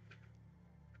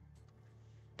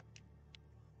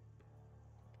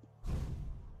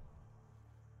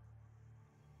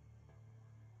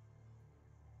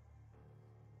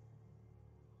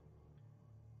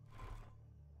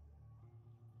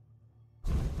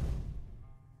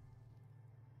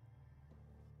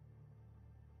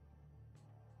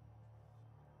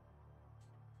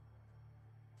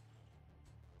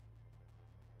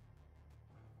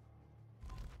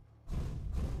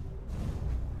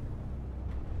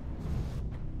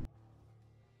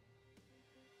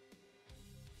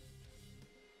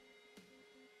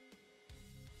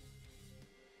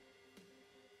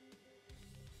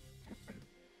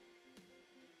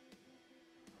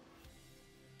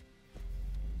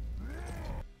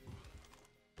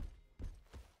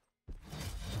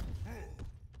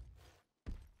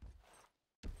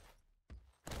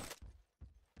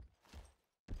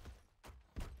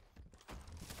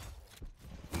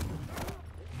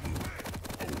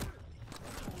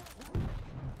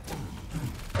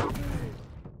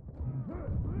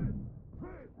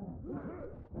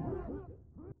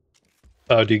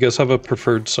 Do you guys have a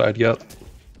preferred side yet?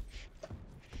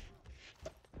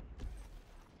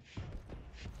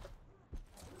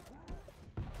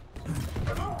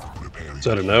 Is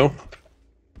that a no?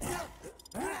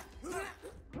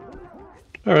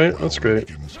 Alright, that's great.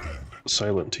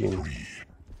 Silent team. 3,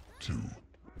 2,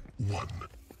 1.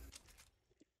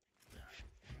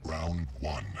 Round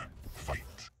 1. Fight.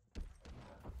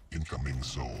 Incoming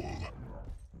soul.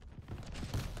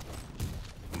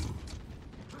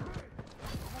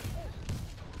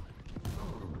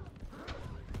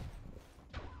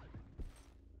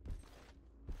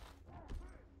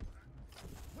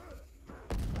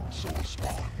 Soul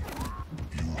spawn.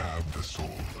 You have the soul.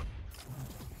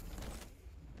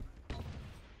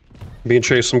 Being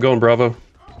chased, I'm going Bravo.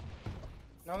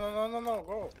 No,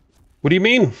 go. What do you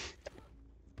mean?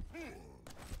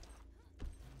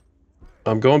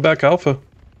 I'm going back Alpha.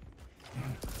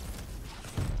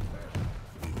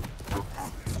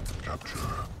 Capture.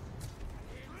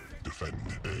 Defend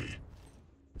A.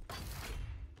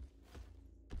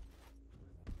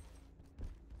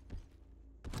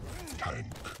 Tank.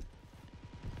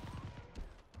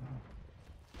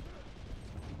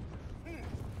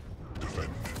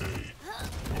 Defend A.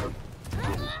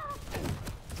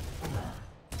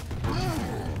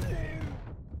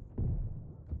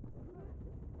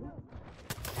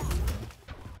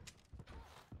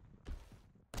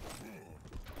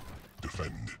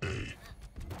 Defend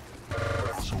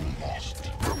A. Soul lost.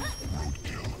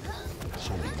 Roadkill.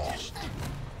 Soul lost.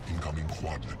 Incoming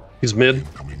quad. He's mid.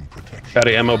 Incoming protection. Out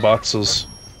of ammo boxes.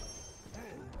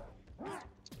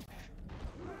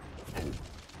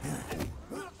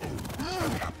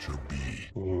 Capture B.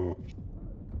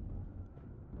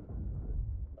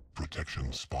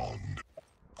 Protection spawned.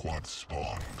 Quad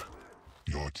spawned.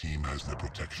 Your team has the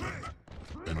protection.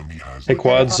 Enemy has Hey, the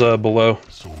quad's below.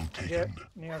 soul Yeah, taken.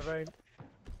 near right.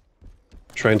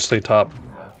 Try and stay top.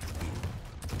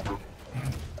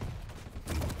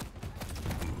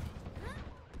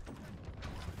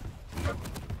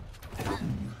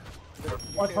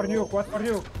 Quad for you, quad for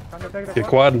you. Can you take the Hey,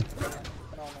 quad? quad.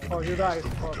 Oh, you died.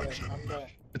 Okay. Protection. I'm dead.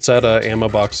 It's at ammo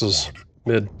boxes.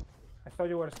 Mid. I thought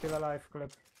you were still alive,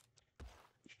 Clip.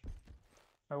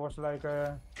 I was like,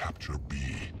 Capture B.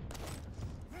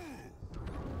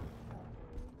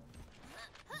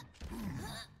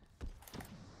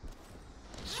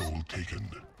 Soul taken.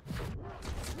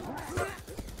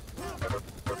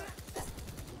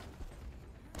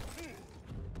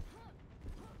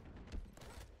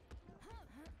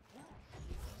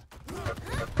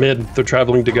 Mid. They're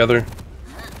traveling together.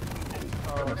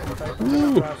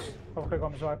 okay, okay,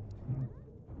 comes back.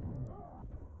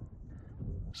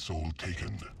 Soul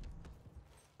taken.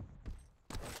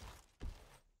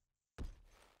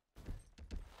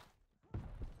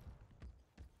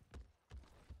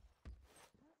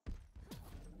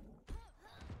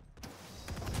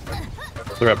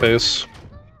 They're at base.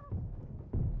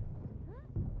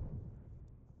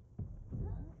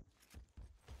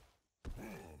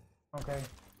 Okay.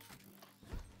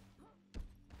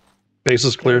 Base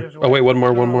is clear. Just Oh wait, one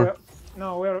more, no, one more.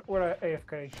 No, we're at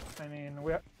AFK. I mean,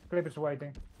 Clip is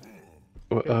waiting.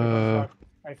 Till he comes Uh, back,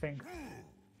 I think.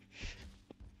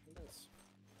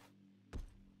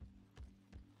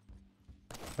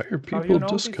 why are Have people you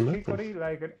noticed, disconnecting? Hickory,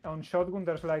 like on shotgun,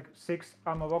 there's like 6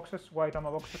 ammo boxes, white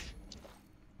ammo boxes.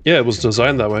 Yeah, it was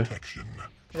designed that way. Protection.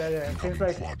 Yeah, it seems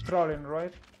like trolling,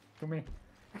 right? To me.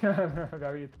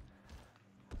 David.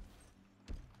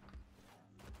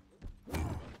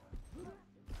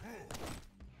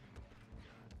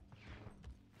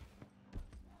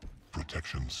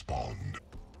 protection spawned.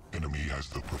 Enemy has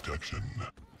the protection.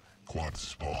 Quad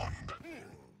spawned.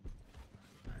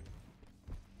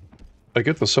 I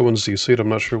get the someone's DC'd, I'm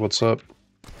not sure what's up.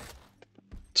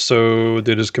 So,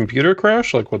 did his computer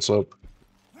crash? Like, what's up?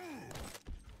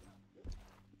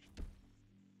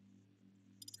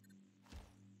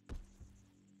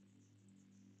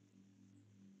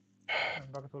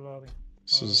 I'm back to lobby.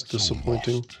 This is So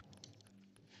disappointing. Lost.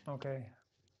 Okay.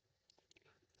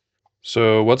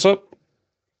 So, what's up?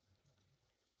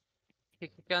 He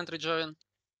can't rejoin.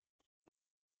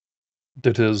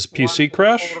 Did his PC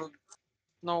crash? 104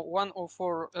 No,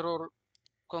 104 error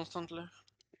constantly.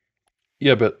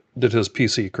 Yeah, but did his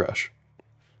PC crash?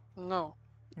 No,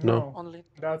 No. only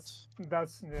That's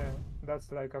yeah,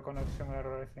 that's like a connection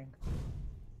error, I think.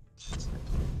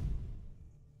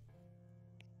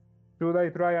 Should I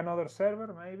try another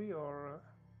server maybe, or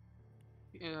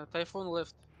yeah, Typhoon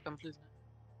left completely.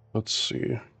 Let's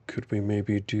see. Could we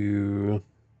maybe do...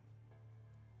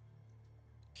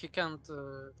 He can't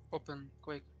open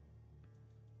Quake.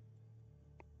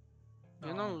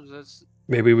 You know, that's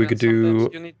Maybe we then could sometimes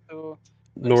do you need to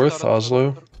North restart the Oslo.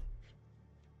 router.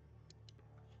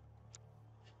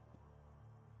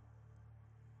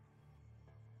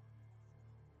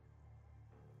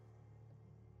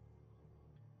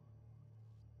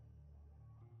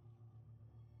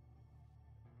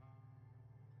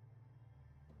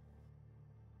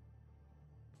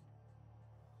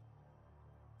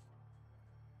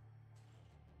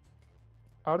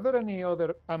 are there any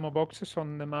other ammo boxes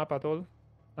on the map at all?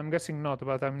 I'm guessing not,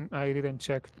 but I didn't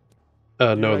check.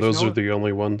 You No, guys those are know? the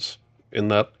only ones in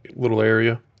that little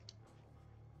area.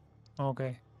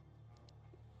 Okay.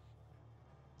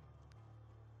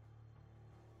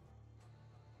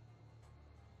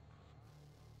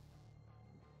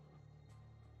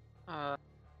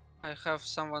 I have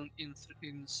someone in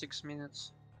 6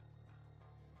 minutes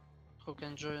who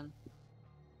can join.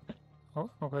 Oh,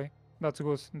 okay. That's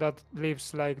good. That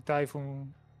leaves like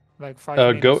Typhoon like 5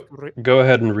 minutes to Go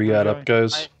ahead and re-add up, rejoin.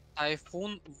 guys.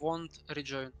 Typhoon won't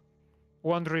rejoin.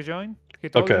 Won't rejoin? He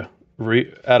told Okay,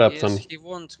 you? add up Yes, then. he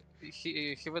won't.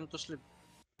 He went to sleep.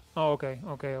 Oh, okay.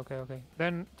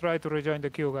 Then try to rejoin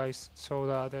the queue, guys, so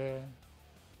that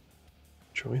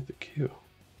Join the queue.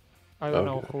 I don't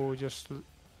know Okay.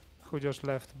 who just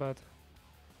left, but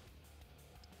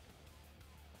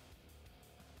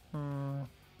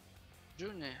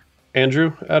Junior.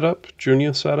 Andrew, add up.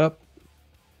 Junius, add up.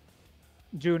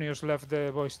 Junior's left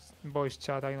the voice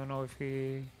chat. I don't know if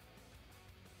he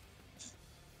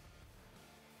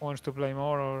wants to play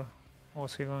more or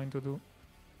what's he going to do.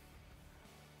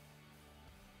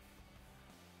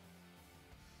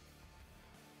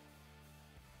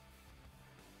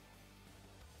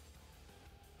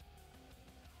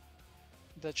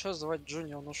 Да чё звать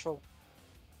Джуни, он ушел.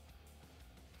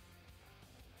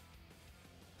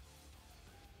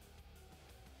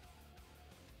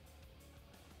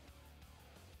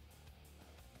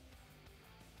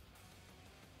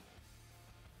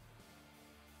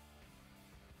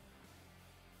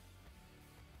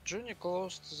 Juni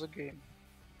closed the game.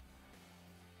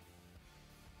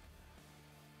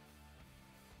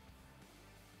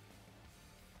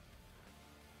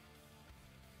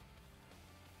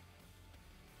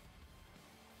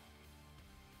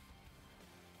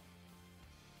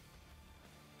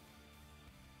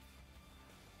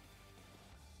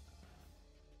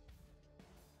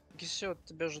 Гисет,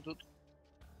 тебя ждут.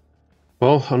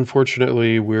 Well,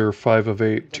 unfortunately, we're 5 of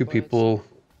 8. Добавится.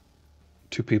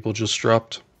 Two people just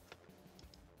dropped.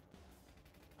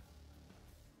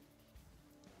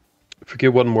 If we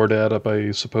get one more to add up,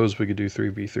 I suppose we could do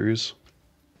 3v3s.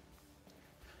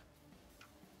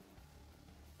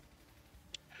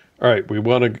 Alright, we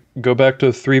want to go back to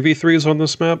 3v3s on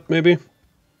this map, maybe?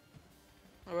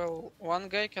 Well, one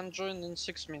guy can join in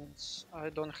 6 minutes. I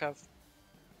don't have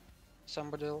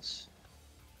somebody else.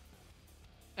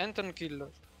 Anton Killer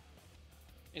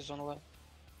is online,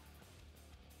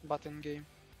 but in game.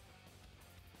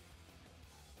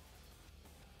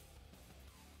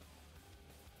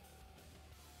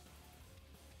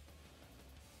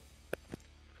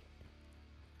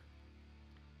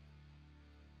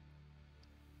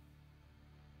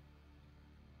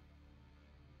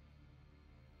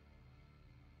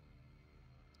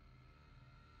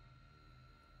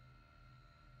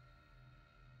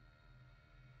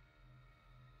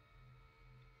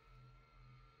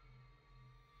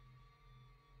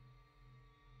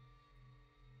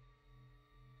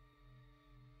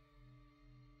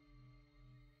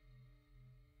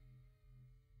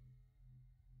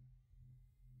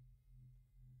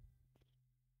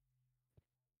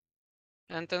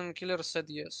 Anton Killer said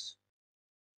yes.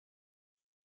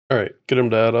 All right, get him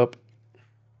to add up.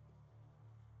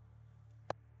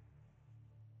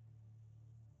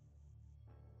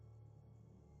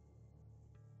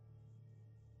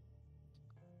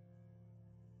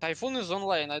 Typhoon is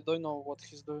online. I don't know what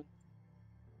he's doing.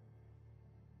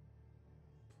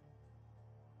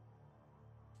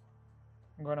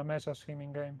 I'm gonna message him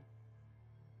in game.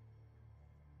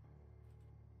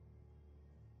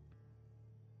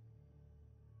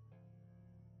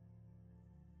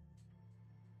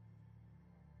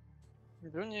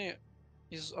 Bruni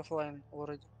is offline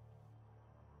already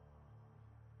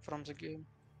from the game.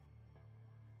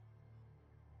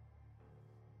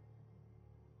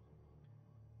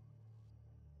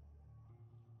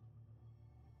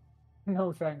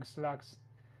 No thanks, Lux.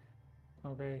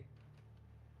 Okay.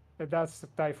 That's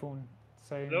Typhoon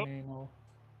saying Hello? me no.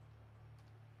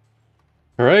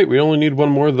 All right, we only need one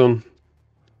more of them.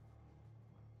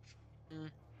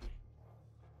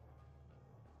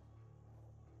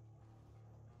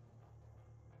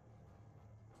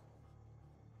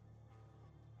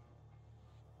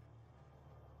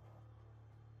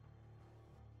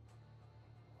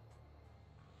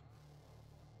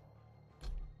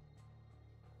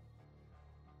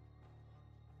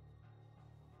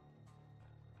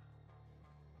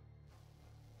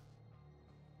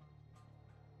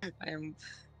 I am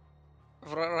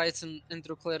writing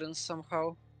Andrew Clarence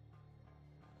somehow.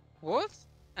 What?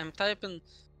 I'm typing.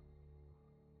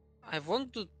 I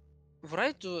want to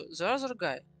write to the other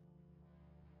guy.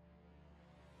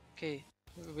 Okay,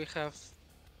 we have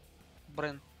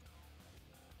Bren.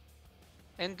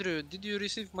 Andrew, did you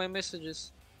receive my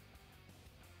messages?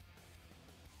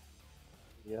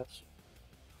 Yes.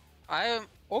 I am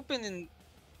opening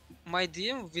my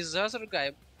DM with the other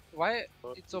guy. Why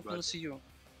Not it too opens you?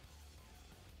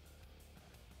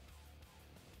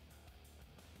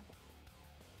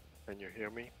 Can you hear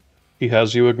me? He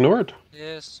has you ignored.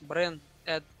 Yes, Bren,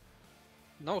 add.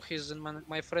 No, he's in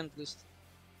my friend list.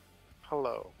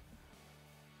 Hello.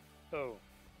 Oh.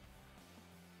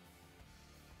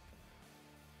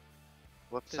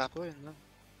 What's What's up? going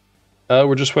on?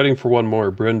 We're just waiting for one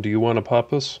more. Bryn, do you want to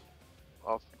pop us?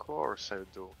 Of course I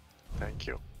do. Thank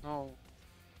you. No,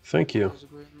 Thank you. what's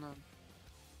going on?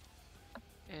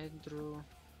 Andrew.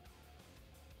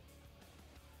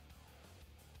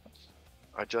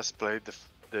 I just played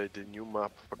the new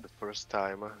map for the first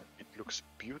time. It looks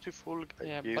beautiful. It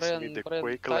Yeah, gives me Bren, the Bren,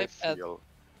 Quake type life add. feel.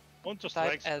 Counter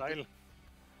Type Strike add. style.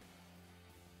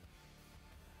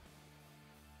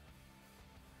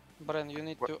 Bren, you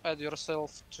need to add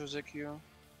yourself to the queue.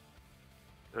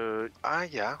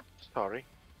 Yeah. Sorry.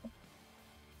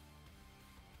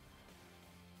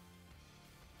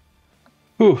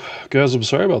 Whew, guys, I'm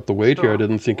sorry about the wait here. I So,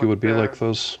 didn't think it would be what, like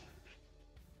this.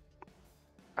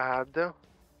 Add.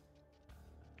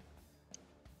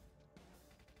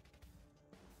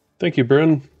 Thank you,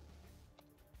 Bryn.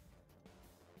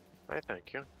 I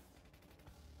thank you.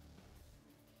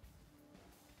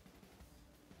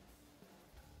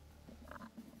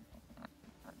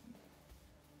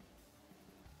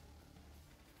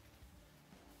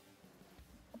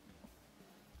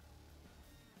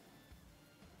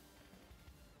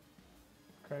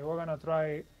 Okay, we're gonna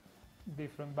try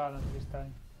different balance this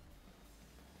time.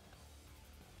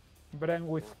 Bren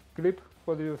with clip,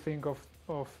 what do you think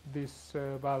of this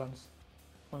balance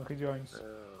when he joins?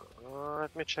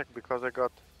 Let me check because I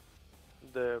got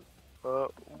the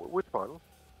which one?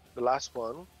 The last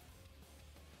one.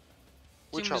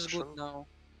 Which Team is option? good now.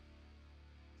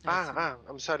 I think.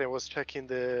 I'm sorry. I was checking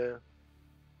the.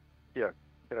 Here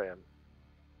I am.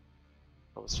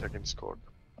 I was checking Discord.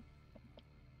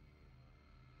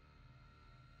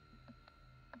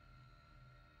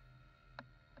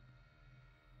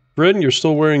 Bryn, you're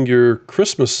still wearing your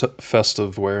Christmas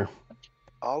festive wear.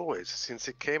 Always, since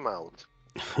it came out.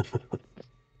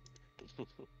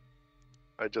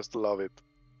 I just love it.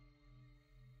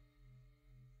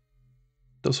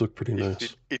 Does look pretty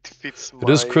nice. It fits It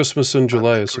is my Christmas in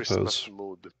July, I anti-Christmas suppose.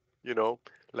 mood. You know,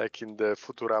 like in the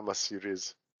Futurama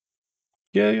series.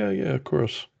 Yeah, of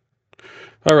course.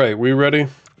 All right, we ready?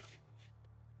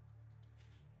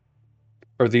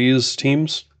 Are these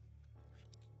teams?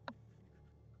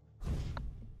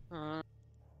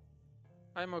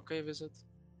 I'm okay with it.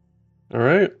 All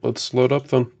right, let's load up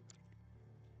then.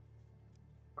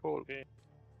 Cool. Okay.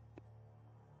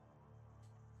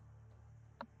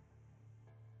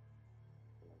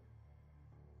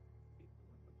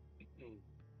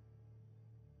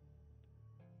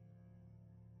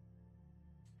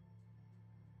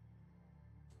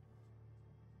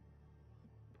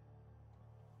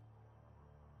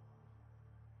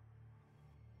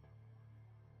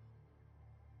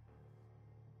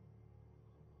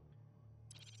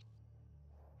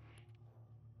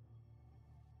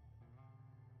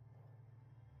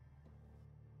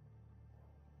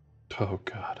 Oh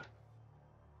god.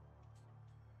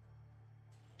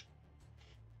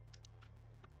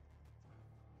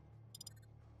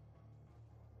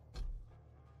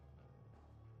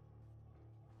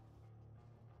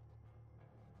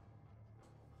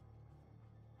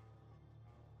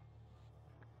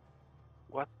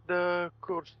 What the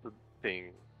cursed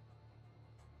thing?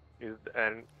 Is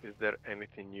there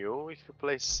anything new if you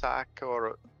play Sack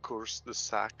or Curse the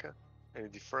Sack? Any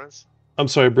difference? I'm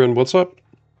sorry, Bryn, what's up?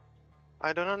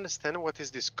 I don't understand what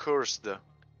is this cursed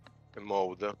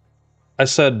mode. I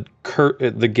said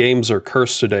the games are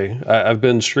cursed today. I've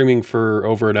been streaming for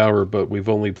over an hour, but we've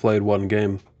only played one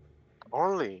game.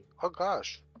 Only? Oh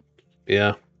gosh.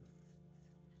 Yeah.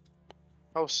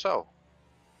 How so?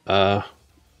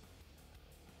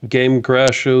 Game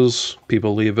crashes,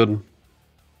 people leaving.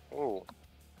 Oh.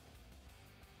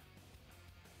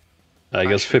 I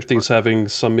guess 50's having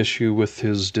some issue with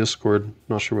his Discord.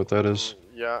 Not sure what that is.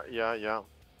 Yeah.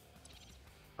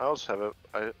 I also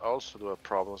do have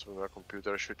problems with my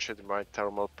computer. I should check my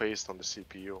thermal paste on the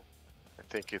CPU. I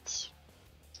think it's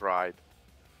dried.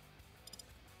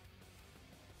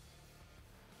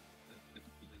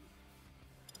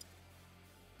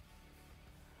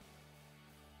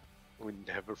 We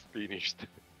never finished.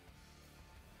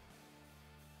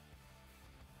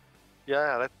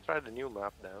 Yeah, let's try the new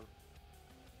map then.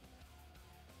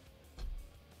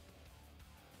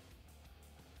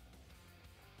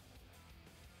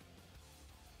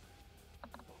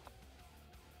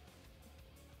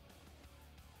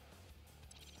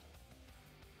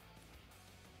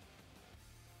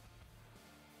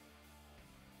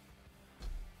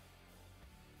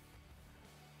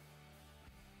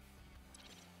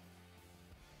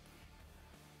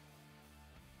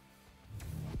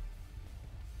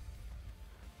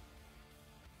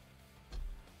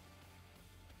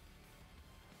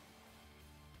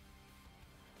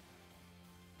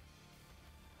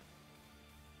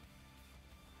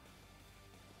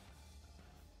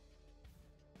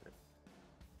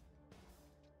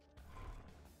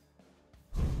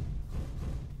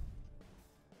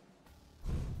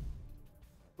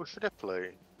 Who should I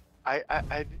play? I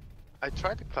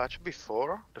tried the clutch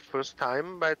before, the first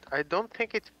time, but I don't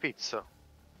think it fits.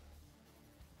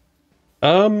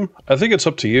 I think it's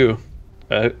up to you.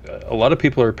 A lot of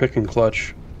people are picking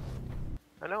clutch.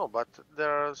 I know, but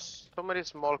there are so many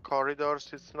small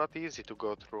corridors, it's not easy to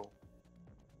go through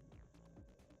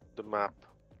the map.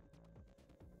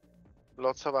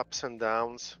 Lots of ups and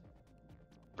downs,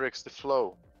 breaks the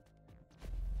flow.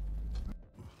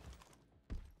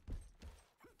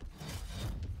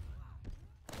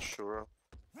 Sure.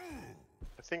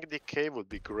 I think decay would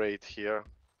be great here.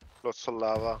 Lots of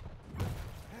lava.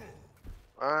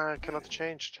 I cannot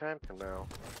change champion now.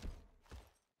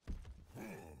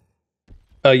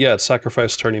 Yeah, it's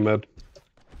sacrifice tourney mode.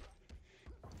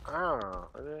 Ah,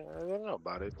 I don't know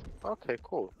about it. Okay,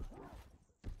 cool.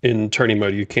 In tourney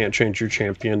mode, you can't change your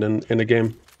champion in a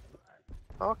game.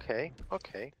 Okay.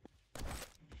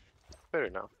 Fair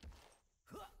enough.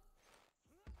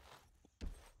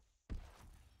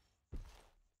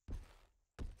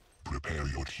 Prepare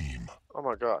your team. Oh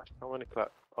my gosh, how many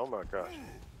oh my gosh.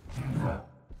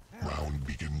 Round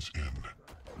begins in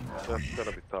That's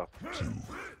gonna be tough. 2,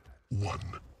 1.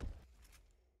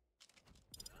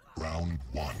 Round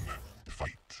 1.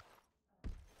 Fight.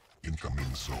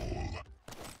 Incoming soul.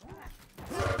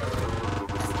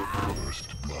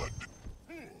 First blood.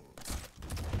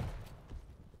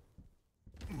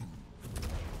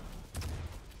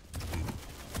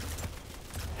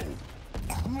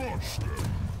 Crush them.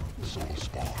 Soul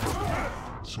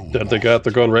spawn. Soul That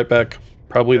they're going right back.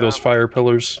 Probably those fire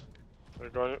pillars.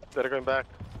 They're going back.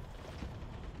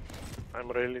 I'm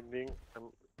railing.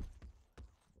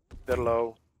 They're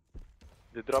low.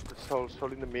 They drop the soul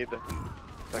in the mid.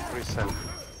 Like recent.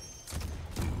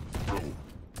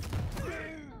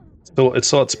 It's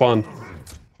still at spawn.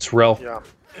 It's rel. Yeah.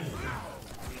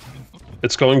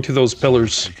 It's going to those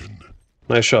pillars.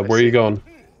 Nice shot. Where are you going?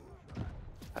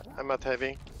 I'm at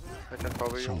heavy. I can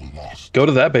cover you. Go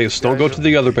to that base. Don't go to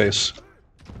the other base.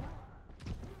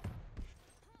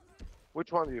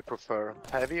 Which one do you prefer?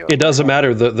 Heavy or It doesn't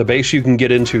matter. The base you can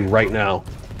get into right now.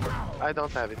 I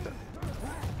don't have it.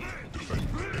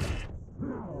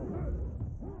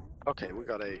 Okay, we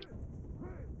got A.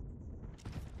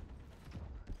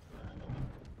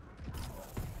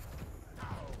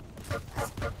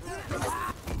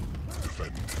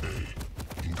 Defend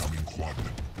A. Incoming quad.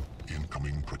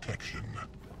 Incoming protection.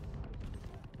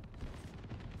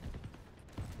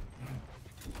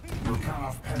 You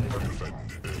cannot penetrate.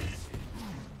 Defend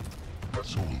A.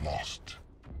 Soul lost.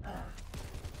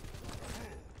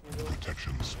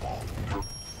 Protection spawned.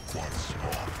 Quad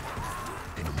spawned.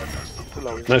 Enemy has the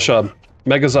protection. Nice job.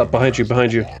 Mega's up behind you,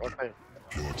 behind you. Okay.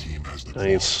 Your team has the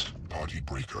Nice. quad. Party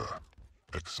breaker.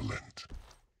 Excellent.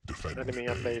 Defend Enemy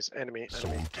A. at base. Enemy.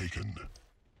 Soul taken.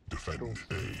 Defend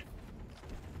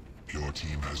A. Your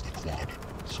team has the quad.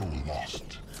 Soul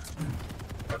lost.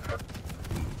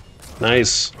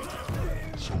 Nice.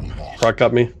 Soul lost. Rock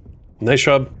got me. Nice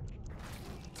job.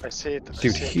 I see it. I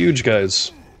Dude, see it. huge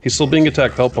guys. He's still being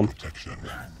attacked. Help him. Protection.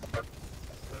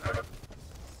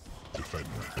 Defend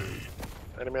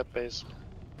A. Enemy at base.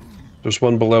 There's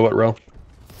one below it, Rel.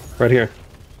 Right here.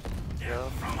 Yeah.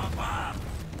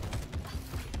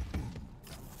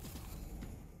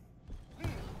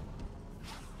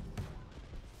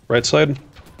 Right side.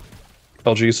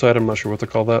 LG side, I'm not sure what to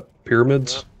call that.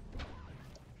 Pyramids?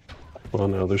 Oh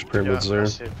no, there's pyramids Yeah, I there.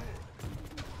 see it.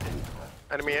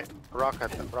 Enemy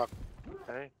rocket. Rock.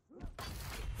 Okay.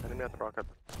 Enemy at rocket.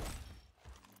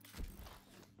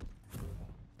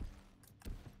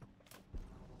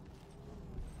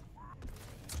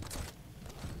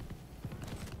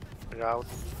 You're out.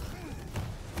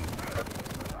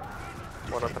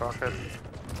 One at rocket.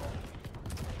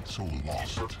 Soul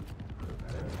lost.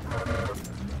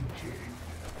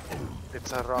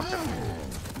 It's a rocket.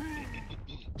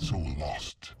 Soul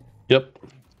lost. Yep.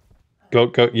 Go,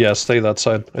 go. Yeah, stay that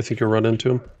side. I think you'll run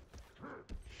into him.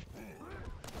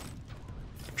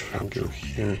 Try and go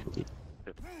here.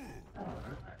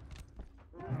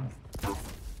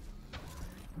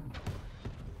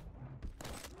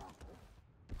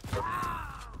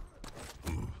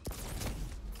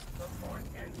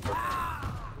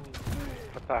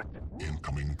 Attack.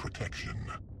 Incoming protection.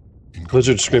 Incoming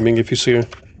Lizard screaming if you see her.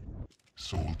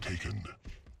 Soul taken.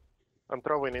 I'm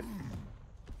throwing it.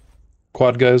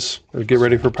 Quad guys, or get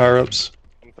ready for power-ups.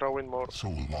 I'm throwing more.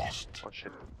 Soul lost. Oh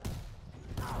shit.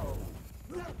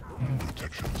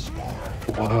 Protection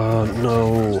spawn.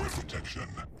 No. Protection.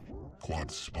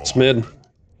 Quad spawn. It's mid.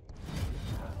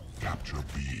 Capture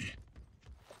B.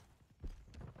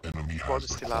 Enemy Quad has is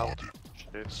the still out. quad.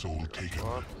 Shit. Soul taken.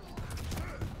 Quad.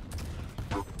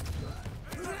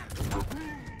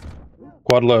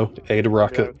 Quad low. A to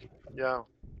rocket. Yeah.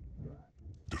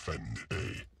 Defend A.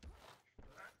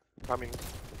 Coming.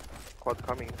 Quad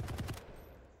coming.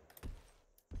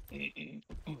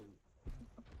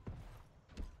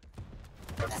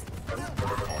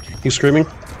 Party He's screaming.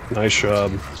 Nice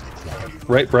job. has the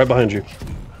quad. Right behind you.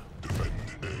 Defend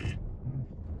A.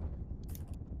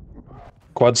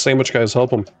 Quad sandwich guys,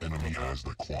 help him. Enemy has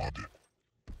the quad.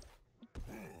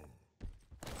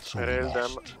 Soul I railed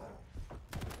them. lost.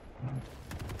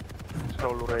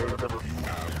 Soul raid. You have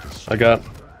the I got.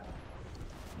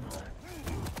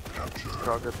 capture.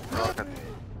 Rocket. Rocket.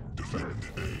 Defend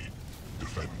A.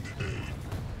 Defend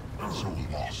A. Soul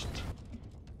lost.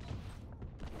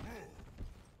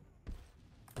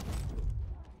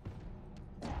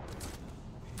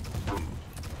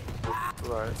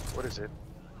 Right. What is it?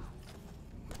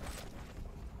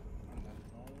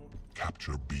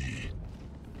 Capture B.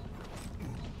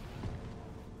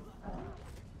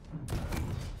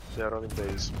 They are on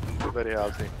base. Very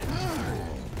healthy.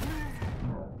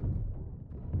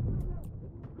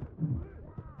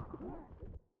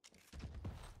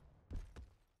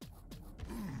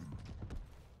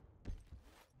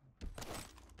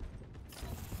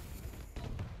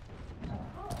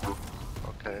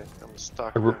 Okay, I'm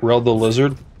stuck. I relled the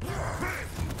lizard.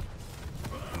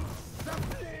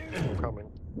 I'm coming.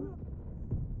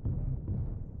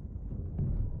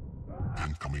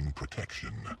 Incoming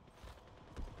protection.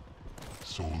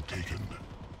 Soul taken.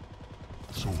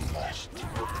 Soul lost.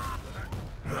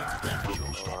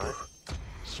 Showstopper.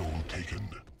 Soul taken.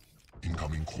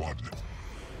 Incoming quad.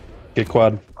 Get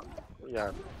quad.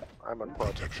 Yeah, I'm on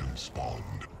quad. Protection spawned.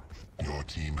 Your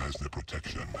team has the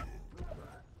protection.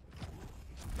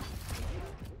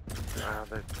 Ah,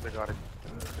 they got it.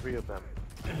 3 of them.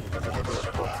 Quad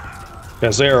spawned.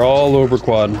 Yes, they are all over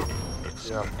quad.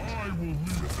 Yeah.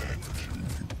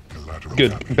 Collateral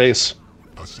Good. damage. Base.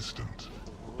 Assistant.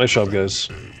 Nice job, guys.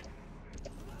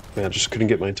 Man, I just couldn't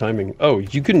get my timing. Oh,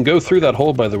 you can go through that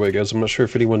hole, by the way, guys. I'm not sure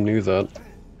if anyone knew that.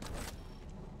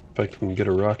 If I can get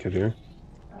a rocket here.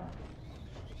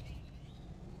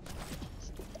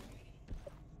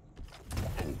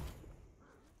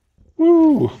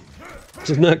 Woo!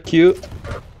 Isn't that cute?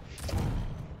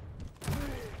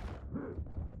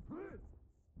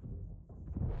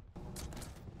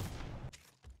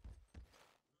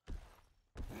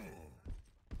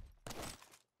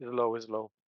 Is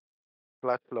low.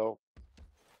 Flat low.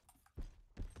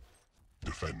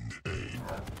 Defend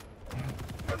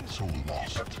A. Soul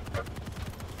lost.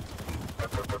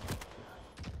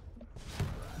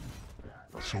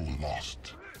 Soul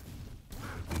lost.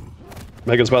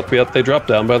 Megan's about to be up. They dropped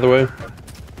down, by the way.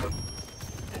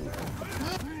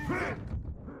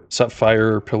 Set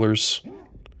fire pillars.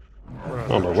 I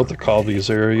don't know what to call these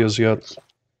areas yet.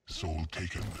 Soul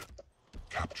taken.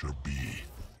 Capture B.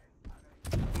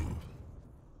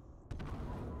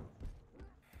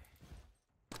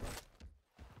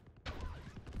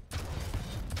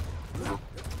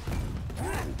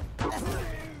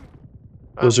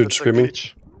 Lizard there's a screaming.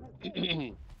 glitch.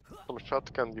 From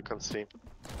shotgun you can see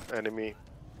enemy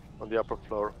on the upper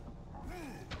floor.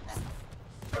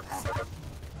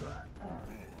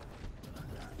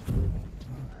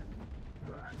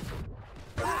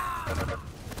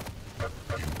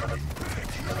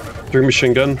 Three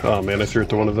machine gun. Oh man, I threw it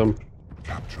to one of them.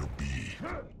 Capture B.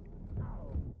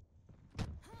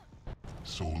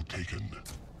 Soul taken.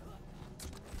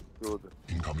 Good.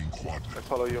 Incoming quad. I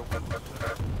follow you.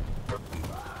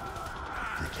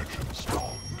 Protection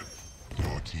spawned.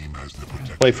 Your team has the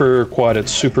protection. Play for quad.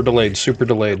 It's super delayed. Super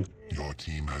delayed. Your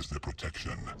team has the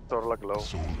protection. Torlag low.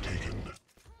 Soul taken.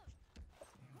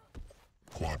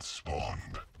 Quad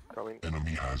spawned. Coming.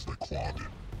 Enemy has the quad.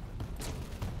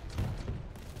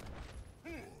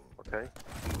 Okay.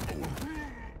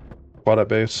 Quad at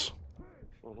base.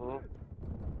 Mm-hmm.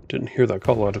 Didn't hear that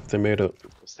call out if they made it.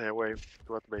 Stay away to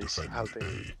what base. Defend Halting.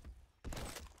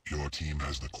 A. Your team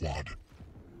has the quad.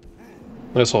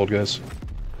 Nice hold, guys.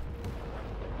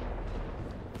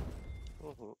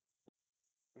 Mm-hmm.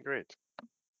 Great.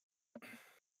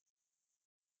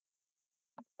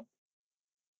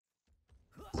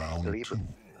 Round Leave. 2.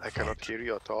 I cannot hear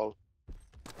you at all.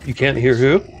 You can't hear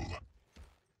who? Soul.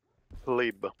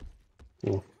 Lib.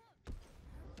 Oh.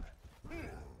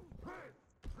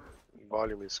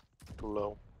 Volume is too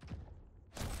low.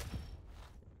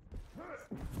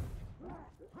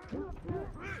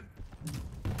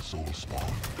 Soul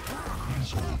spawned.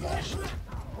 Soul lost.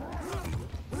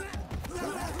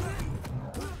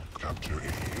 Capture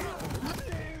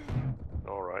A.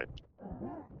 Alright.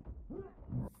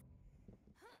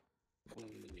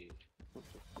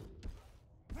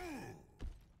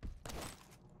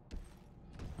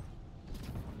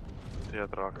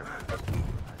 Dead rocket.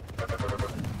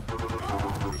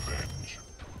 Revenge.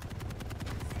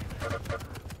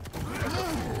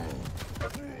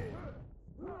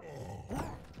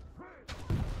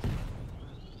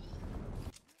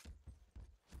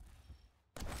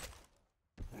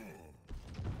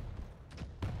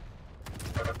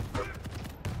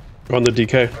 On the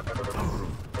DK.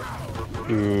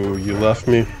 Ooh, you left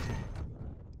me.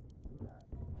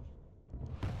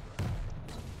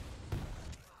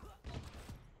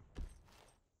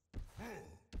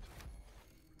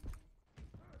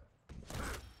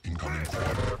 Incoming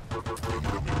quad.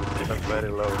 Even very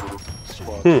low.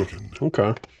 Squad.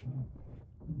 Okay.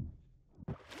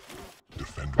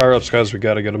 Defend Power ups, guys. We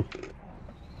gotta get him.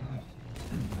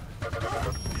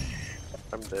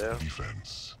 I'm there.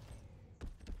 defense.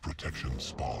 Protection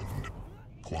spawned.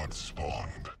 Quad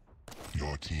spawned.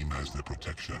 Your team has the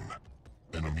protection.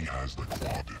 Enemy has the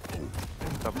quad.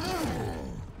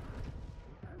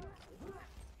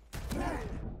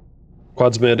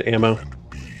 Quad's mid, ammo. And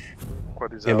B.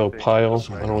 Quad is Ammo out. pile.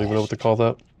 I don't even know what to call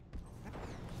that.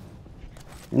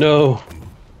 No.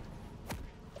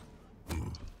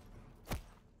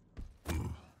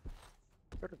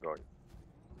 Where are you going?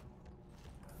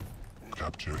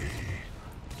 Capture A.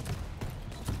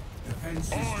 Defense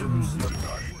systems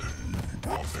denied.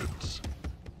 Offense.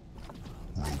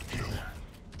 Roadkill.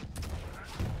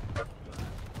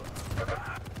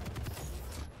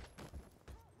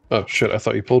 Oh shit, I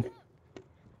thought you pulled.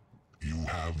 You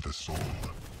have the soul.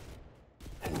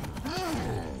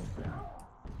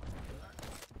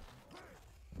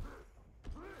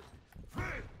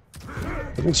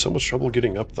 Having so much trouble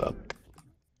getting up that.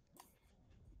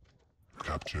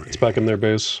 Capture It's A. back in their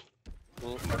base.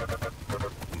 Soul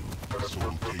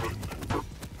taken.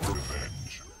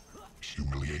 Revenge.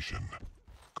 Humiliation.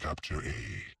 Capture A.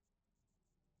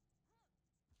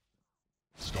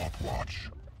 Stopwatch.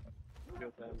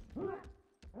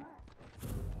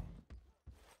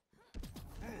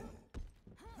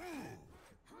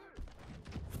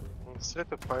 Let's try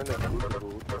to find a good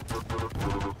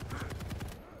route.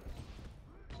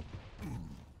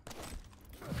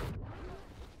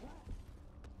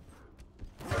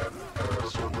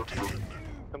 Soul taken.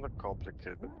 Kinda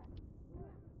complicated.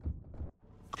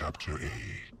 Capture A.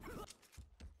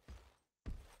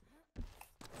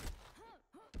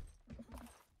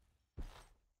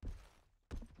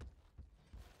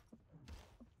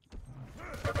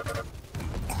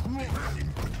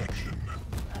 Incoming protection.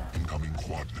 Incoming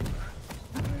quad.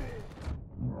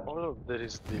 Oh, there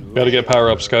is delay. Gotta get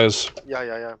power-ups, guys.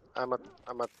 Yeah. I'm at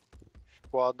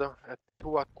quad. At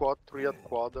 2 at quad, 3 at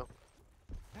quad.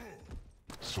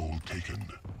 Soul taken.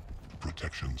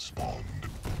 Protection spawned.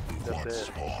 Quad dead.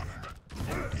 spawned.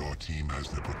 Your team has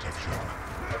the protection.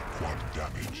 Quad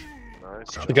damage.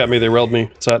 Nice. They got me, they railed me.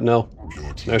 It's at Nell.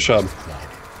 Your team Nice job. has quad.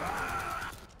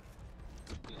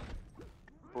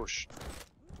 Push.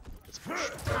 Let's push.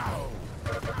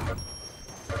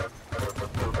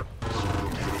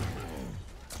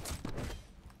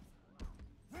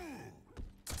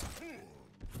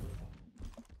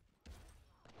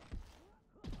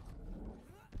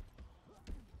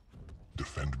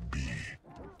 Defend B.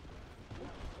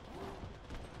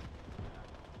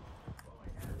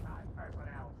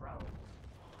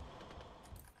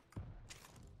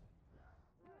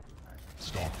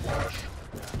 Stopwatch.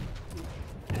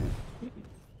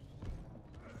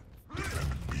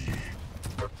 Defend B.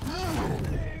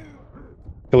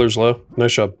 Killer's low.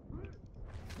 Nice job.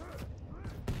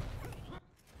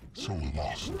 Soul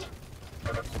lost.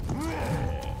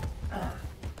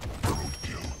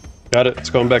 Roadkill. Got it. It's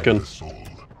going back in. Soul.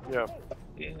 Yeah.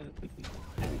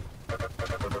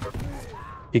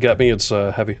 He got me. It's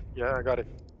heavy. Yeah, I got it.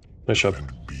 Nice job.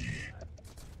 Defend B.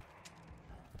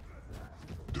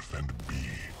 Defend B.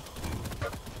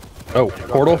 Oh,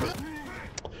 portal.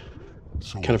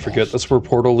 Soul Kind of forget. lost. That's where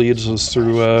portal leads us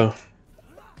through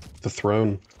the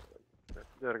throne.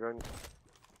 They're going.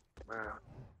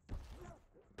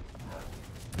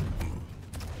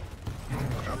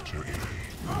 Capture A.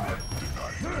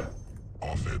 Denied.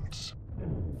 Offense.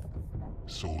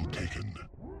 Soul taken.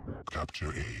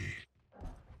 Capture A.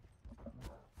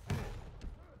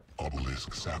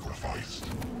 Obelisk sacrificed.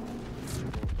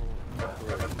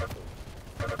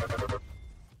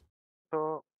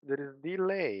 So there is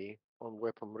delay on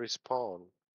weapon respawn.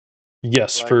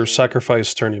 Yes, Like for in-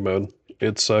 sacrifice tourney mode.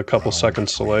 It's a couple Round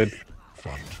seconds three. delayed.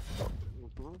 Fight.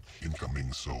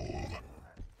 Incoming soul.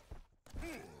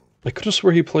 I could have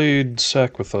swore he played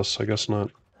Sac with us. I guess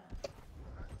not.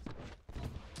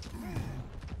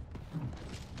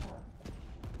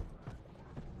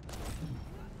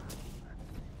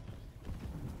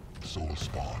 Soul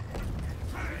spawn.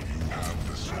 You have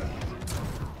the soul.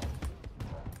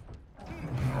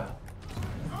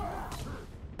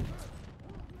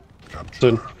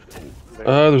 Capture.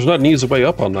 There's not needs a way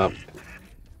up on that.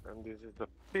 And this is the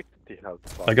 50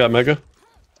 health bar. I got Mega.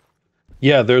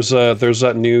 Yeah, there's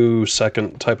that new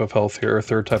second type of health here, or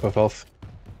third type of health.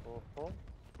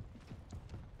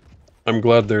 I'm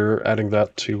glad they're adding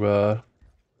that to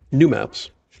new maps,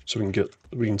 so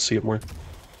we can see it more.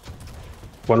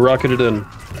 One rocketed in.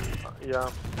 Yeah.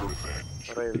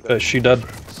 Railed. She dead.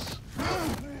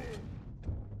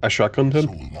 I shotgunned him.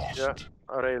 Soul lost. Yeah,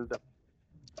 I railed.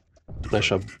 Nice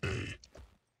job.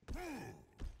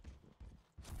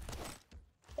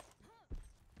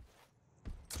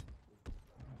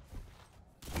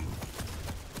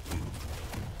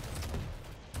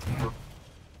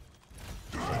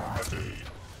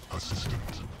 Assistant.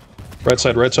 Right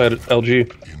side,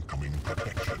 LG. Incoming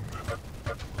protection.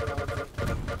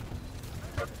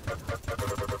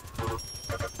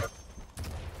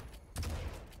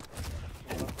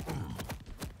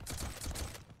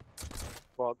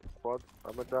 Quad.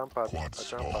 I'm a jump pad. Quad A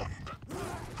jump pad. spawned.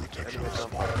 Protection Enemy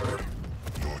jump spawned.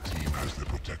 Your team has the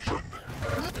protection.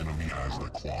 Enemy has the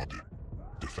quad.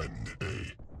 Defend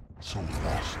A. Soul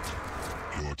lost.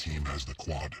 Your team has the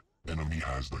quad. Enemy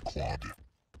has the quad.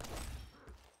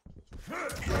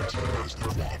 Your team has the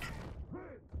quad.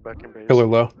 Back in base. Killer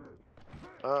low.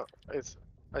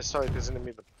 I saw it is in the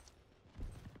middle.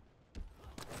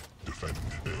 Defend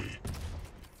A.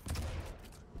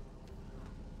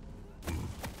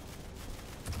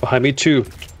 Behind me, two.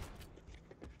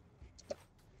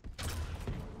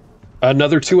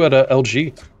 Another two at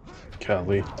LG.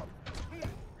 Golly.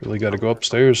 Really gotta go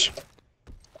upstairs.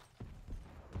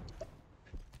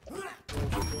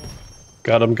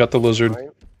 Got him, got the lizard.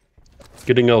 Fine.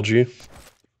 Getting LG.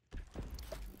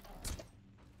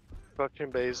 Back in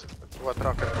base. What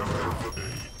rocket?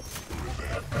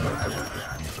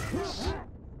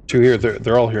 Two here,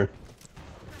 they're all here.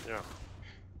 Yeah.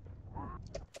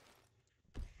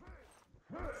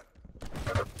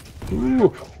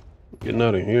 Ooh, getting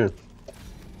out of here.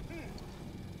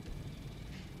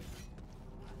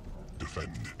 Defend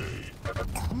A.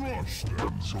 Crush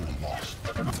them. Soul lost.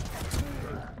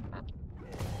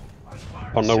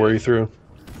 I don't know where he threw.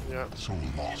 Yeah. Soul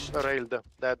lost. Railed.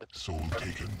 Dead. Soul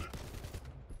taken.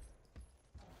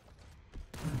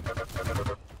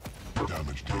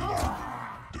 Damage dealer.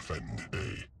 Defend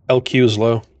A. LQ is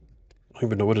low. I don't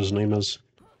even know what his name is.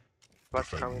 Back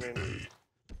coming in.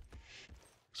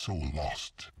 So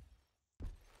lost.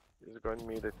 He's going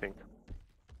mid, I think.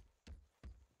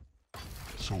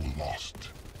 So lost.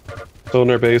 Still in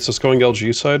their base. It's going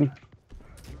LG side.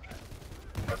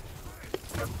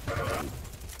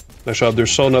 Nice job. There's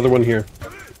still another one here.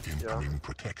 Incoming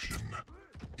protection.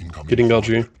 Incoming Getting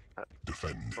LG.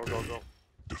 Defend Go, go, go.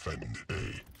 Defend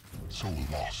A. So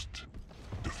lost.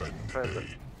 Defend Defend.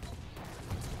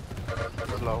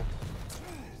 A. Slow.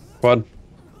 Quad.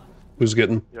 Who's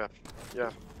getting? Yeah.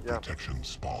 Protection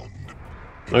spawned.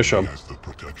 Nice job. Enemy has the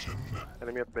protection.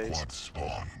 Enemy at base. Quad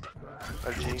spawned.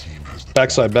 Your LG. team has the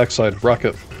Backside, backside.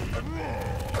 Rocket.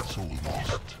 So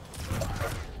lost.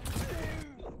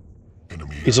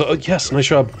 Enemy He's has the yes, nice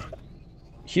job.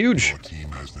 Huge. Your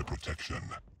team has the protection.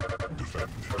 Defend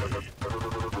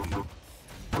A.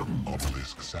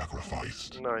 Obelisk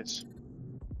sacrificed. Nice.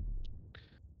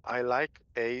 I like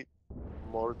A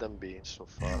more than B so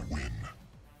far. You win.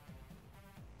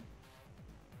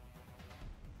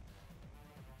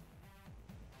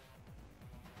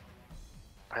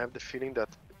 I have the feeling that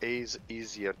A is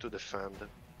easier to defend.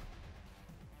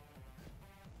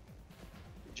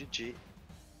 GG.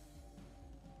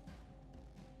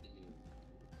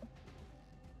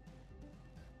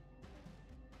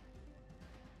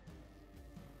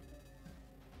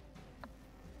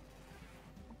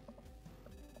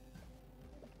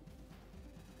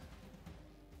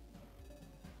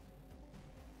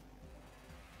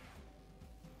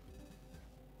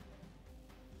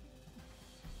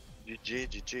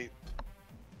 GG.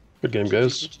 Good game,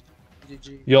 guys.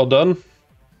 GG. Y'all done?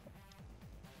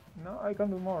 No, I can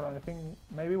do more. I think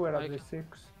maybe we're at the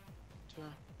 6. Sure.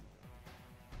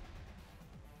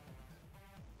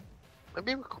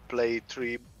 Maybe we could play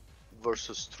 3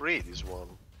 versus 3 this one.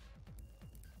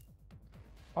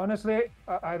 Honestly,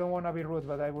 I don't want to be rude,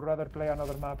 but I would rather play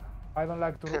another map. I don't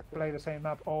like to play the same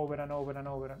map over and over and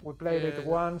over. We played it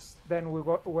once, then we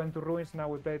went to Ruins, now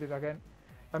we played it again.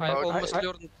 I mean, I almost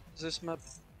learned this map.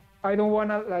 I don't want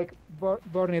to like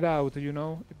burn it out, you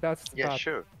know? That's Yeah, bad.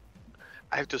 sure.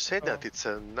 I have to say that it's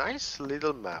a nice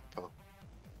little map.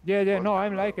 Yeah, no,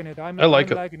 I'm liking it. I'm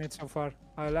liking it so far.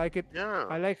 I like it. Yeah.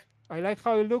 I like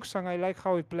how it looks and I like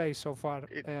how it plays so far.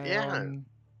 Yeah.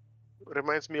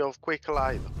 Reminds me of Quake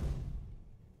Live.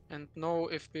 And no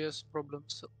FPS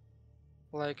problems,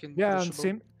 like in yeah, Crucible.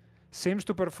 and seems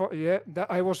to perform. Yeah,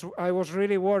 I was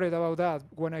really worried about that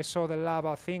when I saw the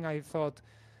lava thing. I thought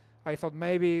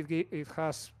maybe it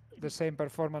has the same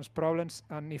performance problems,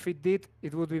 and if it did,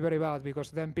 it would be very bad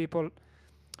because then people.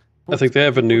 I think they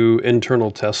have a new internal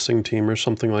testing team or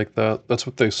something like that. That's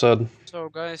what they said. So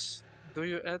guys, do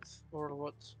you add or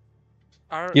what?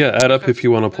 Yeah, add up if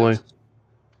you want to play.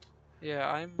 Yeah,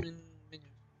 I'm in menu.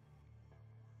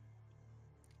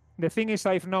 The thing is,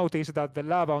 I've noticed that the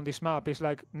lava on this map is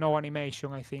like no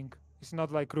animation. I think it's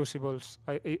not like Crucibles.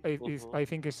 I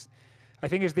think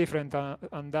it's different,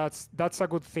 and that's a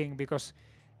good thing because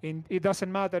it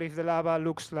doesn't matter if the lava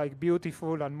looks like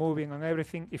beautiful and moving and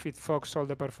everything if it fucks all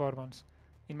the performance.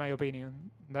 In my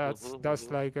opinion, that's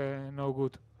like no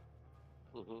good.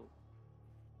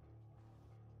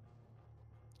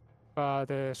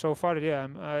 But so far, yeah,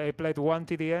 I played 1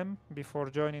 TDM before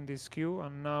joining this queue,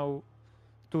 and now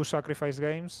 2 sacrifice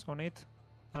games on it,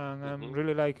 and I'm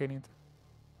really liking it.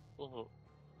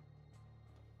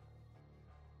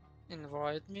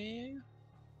 Invite me.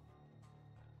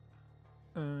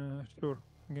 Sure.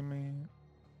 Give me.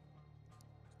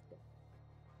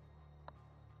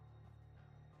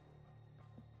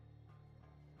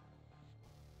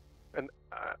 And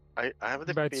I have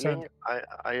the Bad feeling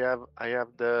I have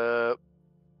the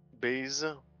base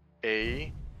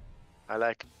A. I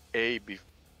like A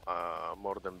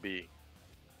more than B.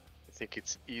 I think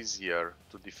it's easier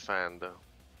to defend.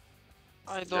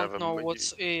 I don't know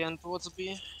what's A and what's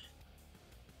B.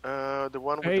 The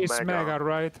one with A is Mega. Mega,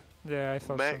 right? Yeah, I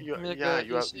thought so.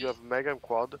 You have Mega and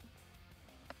Quad.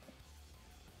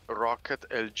 Rocket,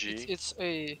 LG. It's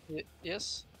A,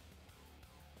 yes.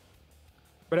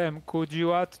 Brem, could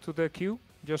you add to the queue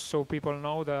just so people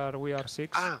know that we are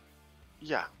 6?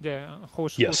 Yeah. Yeah,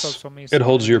 who's Yes, also missing? it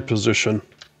holds your position.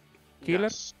 Killer,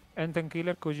 Yes. Enten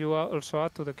Killer, could you also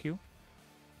add to the queue?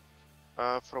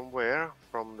 From where?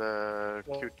 From the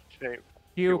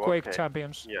Queue Quake okay.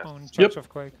 Champions Yes. on Church of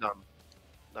Quake. Done.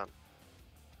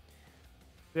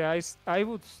 Yeah, I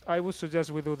would suggest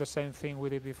we do the same thing we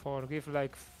did before. Give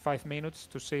like 5 minutes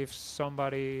to see if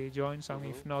somebody joins, and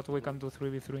if not, we can do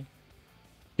 3v3.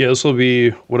 Yeah, this will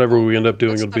be whatever we end up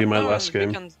doing. It'll be my No, last we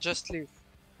game. can just leave.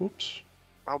 Oops.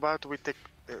 How about we take...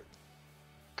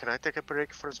 can I take a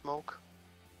break for a smoke?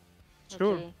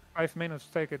 Sure. Okay. 5 minutes,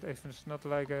 take it. If it's not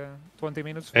like 20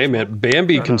 minutes. for Hey smoke. man,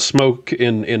 Bambi No, can no. smoke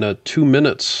in a 2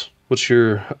 minutes. What's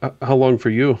your how long for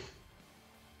you?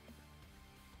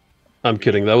 I'm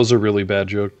kidding. That was a really bad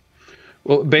joke.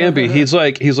 Well, Bambi, he's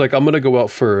like I'm gonna go out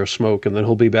for a smoke, and then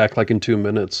he'll be back like in 2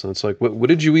 minutes. And it's like, what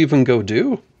did you even go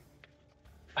do?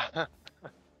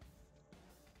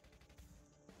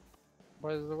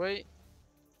 By the way,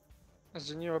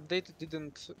 the new update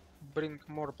didn't bring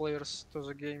more players to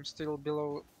the game, still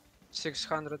below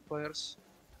 600 players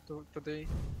today.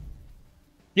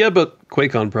 Yeah, but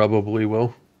QuakeCon probably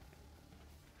will.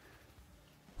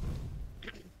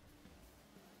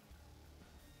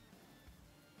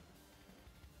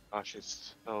 Gosh,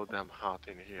 it's so damn hot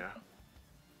in here.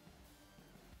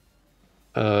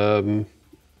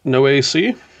 No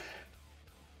AC.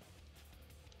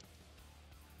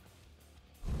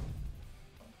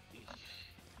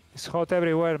 It's hot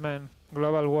everywhere, man.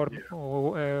 Global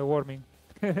warming.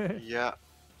 Yeah.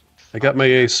 I got my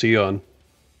AC on.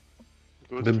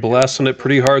 Good I've been for you. blasting it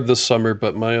pretty hard this summer,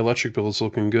 but my electric bill is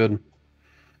looking good.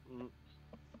 Mm.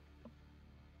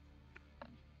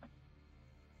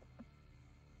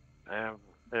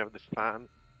 I have this fan,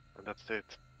 and that's it.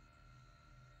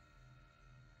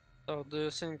 So do you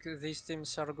think these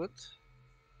teams are good?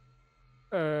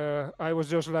 I was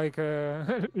just like,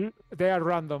 they are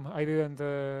random. I didn't.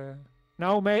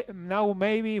 Now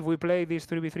maybe if we play this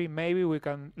 3v3, maybe we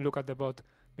can look at the bot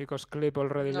because Clip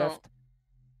already No. left.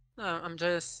 No, I'm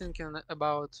just thinking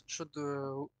about should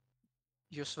you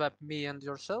swap me and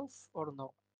yourself or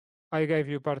no? I gave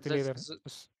you party That's leader. the-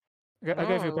 Yes. I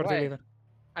gave you No, party why? leader.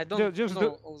 I don't just know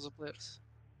do- all the players.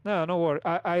 No worry.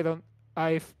 I don't.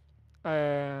 I've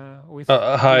with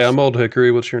Hi, this I'm Old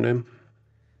Hickory. What's your name?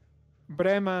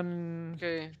 Bremen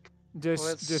Okay,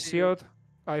 let's see. Jesiot.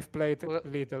 I've played Let-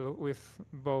 little with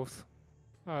both.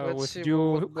 Let's With see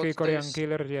you, what bot Hickory and days.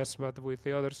 Killer, yes, but with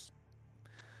the others,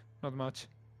 not much.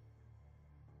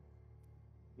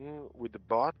 With the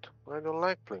bot? I don't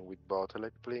like playing with bot. I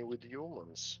like playing with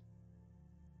humans.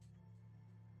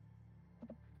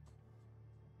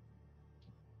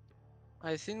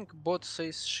 I think bot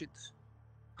says shit.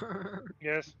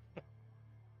 Yes.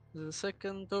 The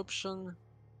second option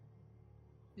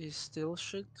is still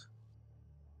shit.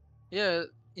 Yeah,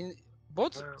 in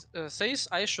bot says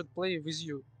I should play with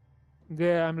you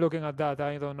Yeah, I'm looking at that.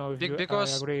 I don't know if I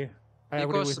because agree. I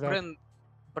agree because with that.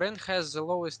 Bren has the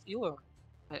lowest elo.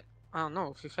 I don't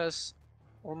know. He has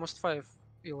almost 5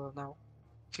 elo now.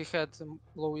 He had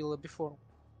low elo before.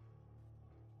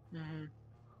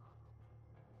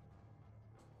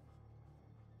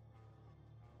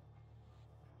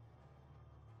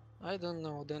 I don't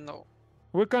know.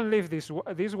 We can leave this.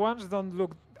 These ones don't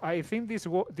look. I think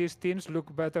these teams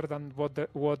look better than what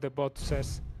the bot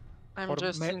says. I'm Or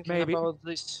just thinking maybe about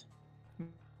this.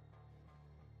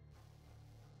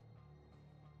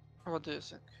 What do you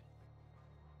think?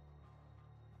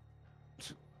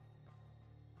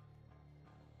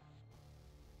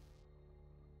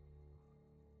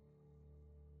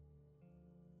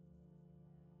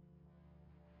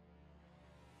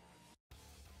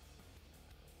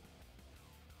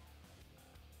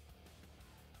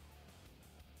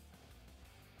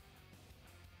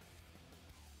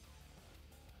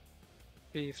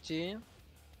 $50.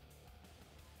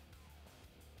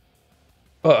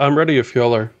 I'm ready if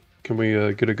y'all are. Can we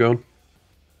get it going?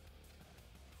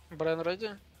 Bren ready?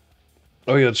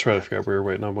 Oh yeah, that's right. I forgot we were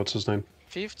waiting on what's his name.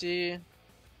 50.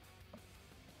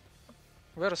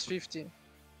 Where's 50?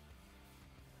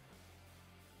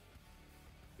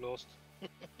 Lost.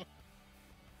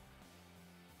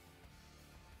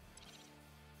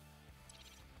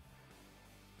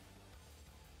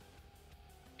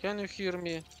 Can you hear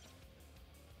me?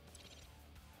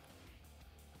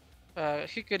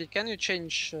 Hickory, can you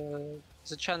change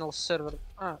the channel server?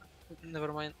 Ah,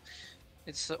 never mind.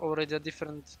 It's already a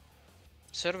different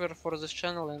server for this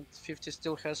channel and 50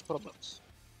 still has problems.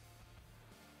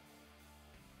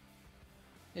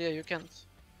 Yeah, you can't.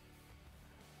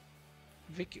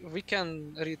 We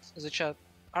can read the chat.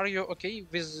 Are you okay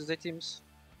with the teams?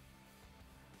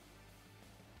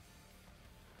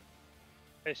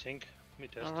 I think. Me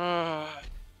test.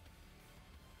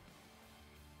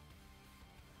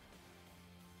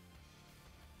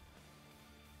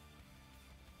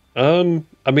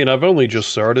 I mean, I've only just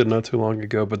started not too long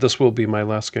ago, but this will be my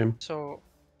last game. So,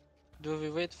 do we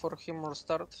wait for him or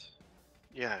start?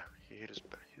 Yeah,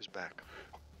 he's back.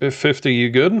 If 50, you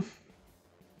good?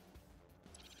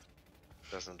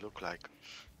 Doesn't look like.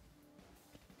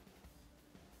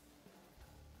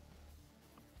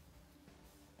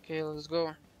 Okay, let's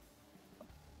go.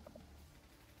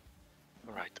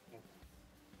 Alright.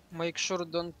 Make sure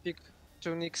don't pick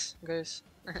 2 nicks, guys.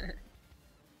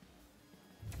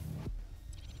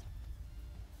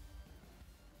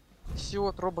 Сила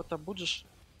от робота будешь?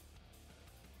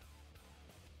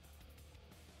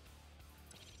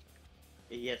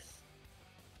 Yes.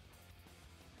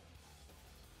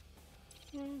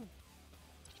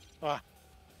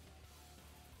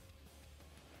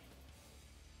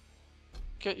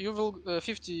 Okay, you will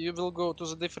 50. You will go to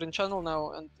the different channel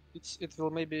now, and it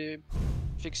will maybe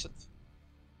fix it.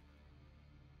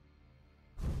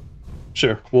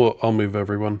 Sure. Well, I'll move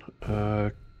everyone.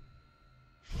 What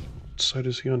side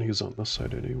is he on? He's on this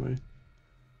side anyway.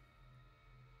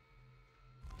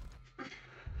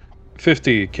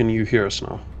 50, can you hear us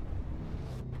now?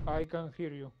 I can hear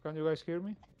you. Can you guys hear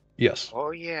me? Yes.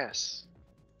 Oh yes.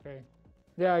 Okay.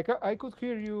 Yeah, I could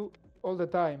hear you all the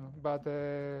time, but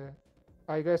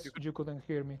I guess you couldn't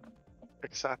hear me.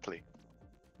 Exactly.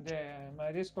 Yeah,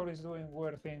 my Discord is doing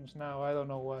weird things now. I don't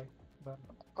know why. But...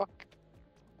 Okay.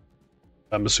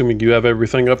 I'm assuming you have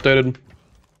everything updated?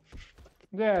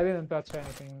 Yeah, I didn't touch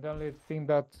anything. The only thing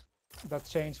that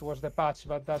changed was the patch,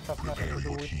 but that has nothing to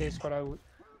do with Discord.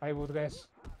 I would guess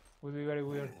would be very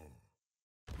weird.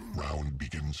 Round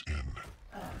begins in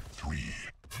 3,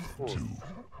 2,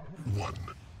 1.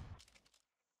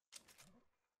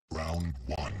 Round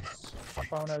 1. Fight.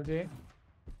 Found LG.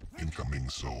 Incoming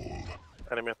soul.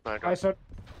 Enemy at Mega. I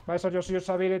saw your use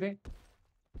ability.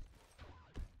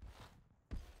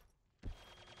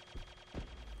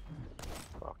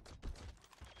 Fuck.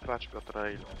 Clutch got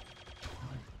rail.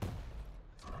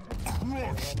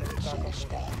 Soul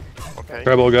spawn. Okay.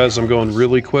 Grab all guys, I'm going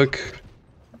really quick.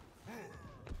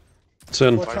 It's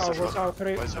in. Watch out,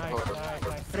 3. Nice.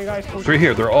 3 guys pushing. 3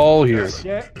 here, they're all here.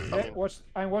 Yeah,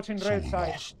 I'm watching red Soul side.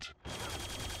 lost.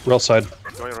 Rail side.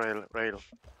 Going rail.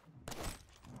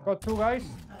 Got 2 guys.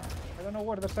 I don't know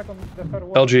where the third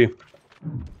one. LG.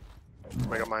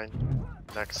 Mega mine.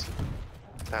 Next.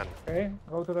 10. Okay,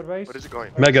 go to the base. Where is it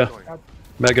going? Mega. Where is it going?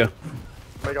 Mega.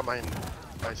 Mega mine.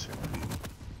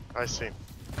 I see.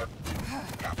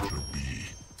 Capture B.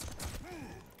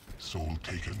 Soul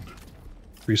taken.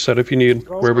 Reset if you need.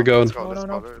 Where are we going? Let's go.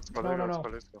 No. Let's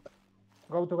go.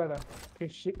 Go together.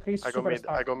 He's I go super mid.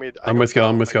 stuck. I go mid. I'm with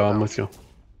you.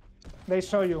 They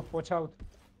saw you. Watch out.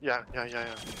 Yeah. Rail.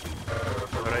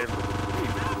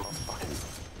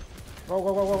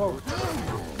 Go.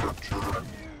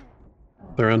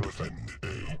 They're in. Defend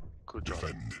A. Good job.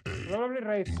 Defend A. Probably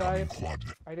right side. Quad.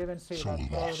 I didn't see Soul that.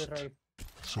 Probably lost. right.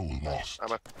 Soul lost.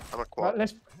 I'm a But quad.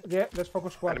 let's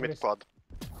focus quad. Enemy Please. quad.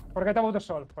 Forget about the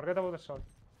soul.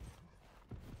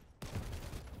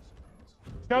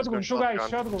 Shotgun, 2 guys.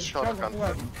 Shotgun. 2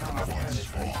 guys.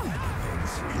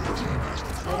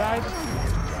 You died.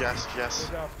 Yes.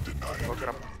 Good job. Look it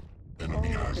up. Enemy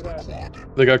has Look the at that.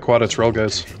 quad. They got quad, it's rail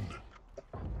guys.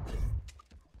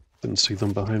 Didn't see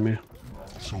them behind me.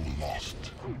 Soul lost.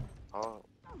 Oh,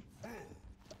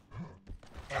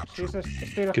 Capture She's B.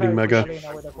 still Getting high mega.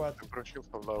 Galena with the quad. I'm pushing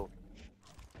for low.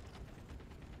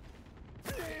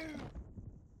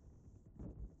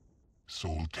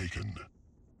 Soul taken.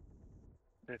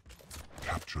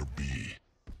 Capture B.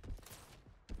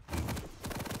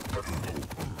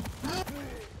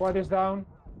 Quad is down.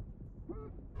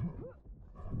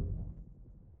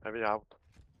 Heavy out.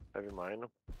 Heavy mine.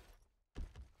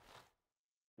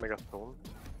 Mega stone.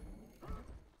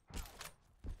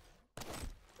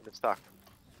 It's stuck.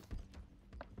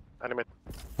 Enemy.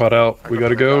 Quad out. We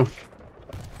gotta go.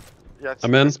 Yeah,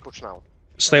 I'm in. let's push now.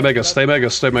 Stay mega. Have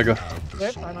the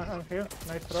Yeah, soul. I'm here.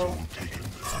 Nice throw. Soul taken.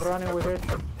 I'm running with it.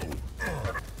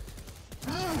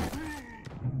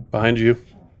 Behind you.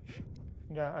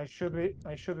 Yeah, I should be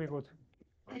good.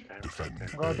 Okay. Defend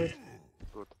Got A. it.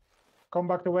 Good. Come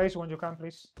back to base when you can,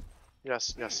 please.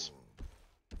 Yes.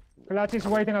 Clutch is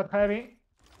waiting at heavy.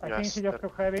 I think Yes, he just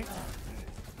took heavy.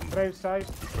 Brave side.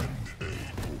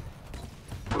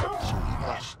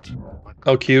 Lost.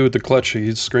 LQ, the clutch,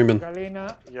 he's screaming.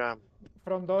 Galena, Yeah.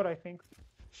 front door, I think.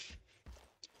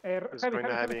 He's Heavy. going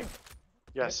heavy.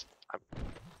 Yes.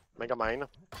 Mega mine.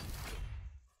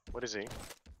 What is he?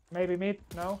 Maybe mid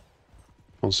now.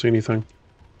 Don't see anything.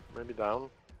 Maybe down.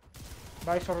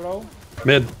 Dice or low.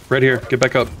 Mid, right here. Get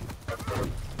back up.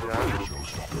 Yeah.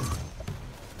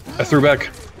 Showstopper. I threw back.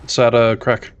 It's at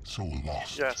crack. Soul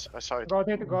lost. Yes, I saw it. Got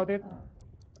it.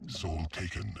 Soul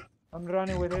taken. I'm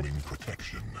running with it. Incoming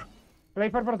protection. Play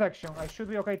for protection. I should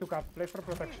be okay to cap. Play for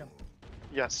protection.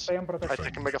 Yes. Stay on I protection.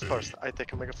 take a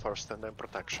mega first and then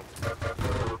protection.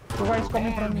 2 guys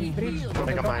coming from bridge.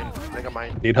 Mega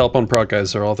mine. Need help on prot,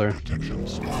 guys. They're all there. Protection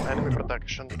spawn. Enemy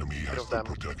protection. Enemy 3 has of the them.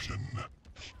 protection.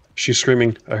 She's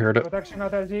screaming. I heard it. Protection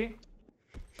at LG.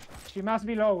 She must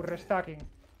be low, restacking.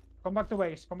 Come back to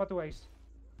base, come back to base.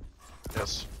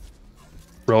 Yes.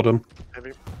 Rolled him.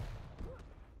 Heavy.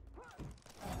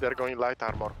 They're going light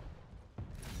armor.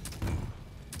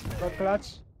 Got clutch.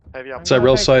 Heavy up. Is that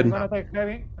rail side? I'm gonna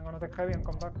take heavy and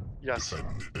come back. Yes.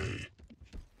 Defend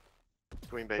A.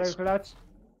 Doing Rail base. clutch.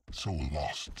 Soul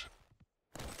lost.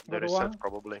 They Got one. reset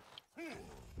probably.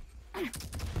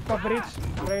 Top bridge.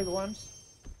 Rail once.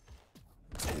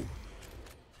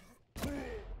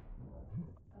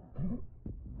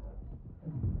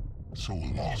 Soul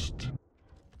lost.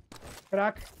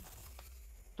 Crack.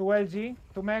 To LG.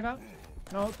 To Mega.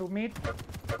 No, to mid.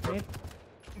 Mid.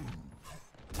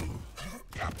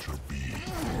 Capture B.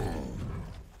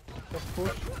 Just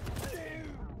push.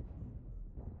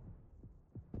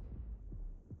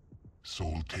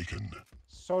 Soul taken.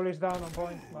 Soul is down on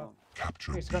point, but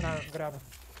Capture he's B. gonna grab.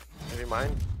 Heavy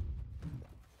mine.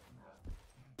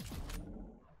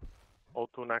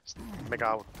 O2 next. Mega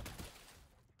out.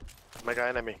 Mega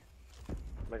enemy.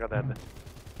 Mega dead.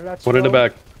 Clutch One in the low.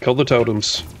 back. Kill the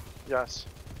totems. Yes.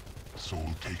 Soul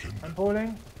taken. I'm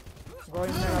pulling.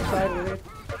 Going Mega side with it.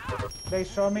 They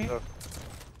saw me. Oh.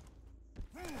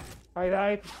 I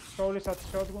died. Soul is at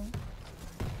shotgun.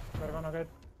 We're gonna get.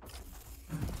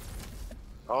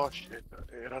 Oh shit.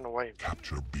 He ran away.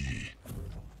 Capture B.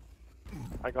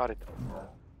 I got it.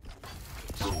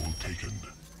 Soul taken.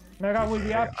 Mega will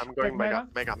be up. I'm going Take mega.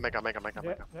 Mega.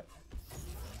 Yeah, yeah.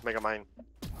 Mega mine.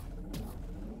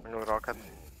 I'm going rocket.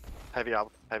 Heavy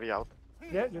out. Heavy out.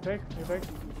 Yeah, you take.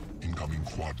 Incoming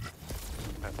quad.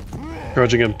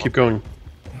 Charging him. Keep going.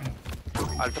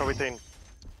 I'll throw it in.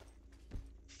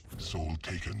 Soul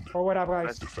taken. Power up,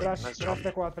 guys. Defend. Rush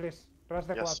the quad, please. Rush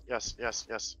the quad.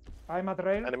 Yes. I'm at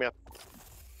rail. Enemy at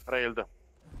railed.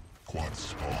 Quad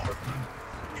spawn.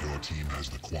 Your team has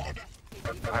the quad.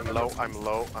 I'm low.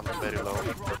 I'm very low.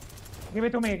 Give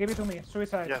it to me.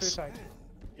 Suicide. Yes. Suicide.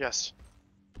 Yes.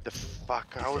 The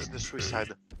fuck? How is the suicide?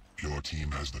 Your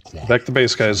team has the quad. Back to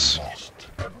base, guys. Lost.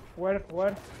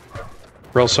 Where?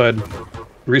 Rail side.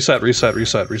 Reset.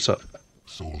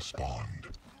 Soul spawned.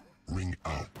 Ring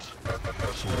out.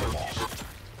 Soul lost.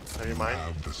 Heavy You mine.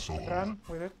 have the soul. Run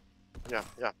with it.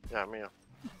 Yeah, me.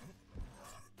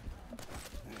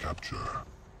 Capture.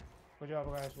 Good job,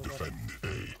 guys. Good job. Defend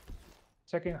A.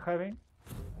 Checking heavy.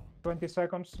 20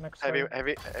 seconds. Next Heavy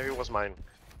time. was mine.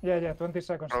 Yeah. 20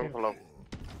 seconds. From Still. below.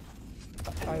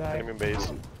 I died. Enemy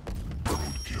base.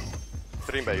 Roadkill.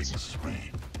 3 base.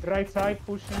 Spree. Right side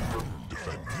pushing.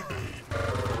 Defend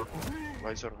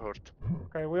Visor hurt.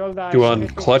 Okay, we all died. Yuan,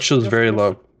 clutch is very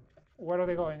low. Where are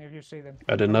they going if you see them?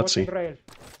 I did I'm not watching see. Rail.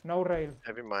 No rail.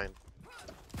 Heavy mine.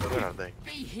 Where are they?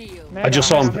 I just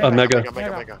saw him. Mega.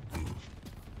 Mega.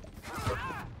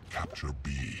 Capture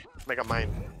B. Mega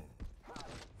mine.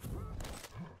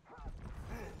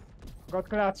 Got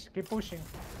clutch. Keep pushing.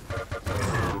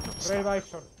 Rail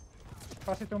visor.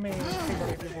 Pass it to me, Pico,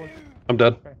 if you would. I'm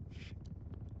dead.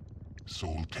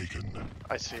 Soul taken.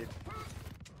 I see it.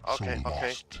 Soul Okay.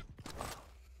 lost.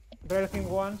 Rail thing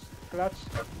once. Clutch.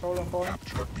 Soul on point.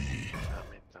 Capture B.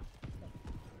 Damn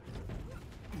it.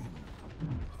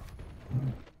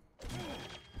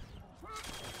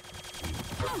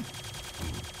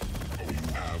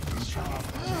 You have the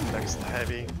soul. Next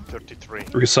heavy 33.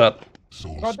 Reset.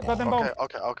 Soul Got them spawned.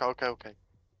 both. Okay.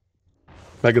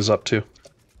 Mega's up too.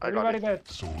 I got Everybody it. dead.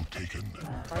 Soul taken.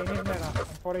 I need Mega. I'm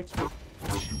 4 HP.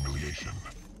 Humiliation.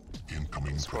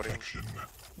 Incoming Scoring. protection.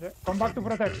 Yeah. Come back to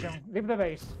protection. Leave the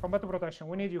base. Come back to protection.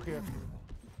 We need you here.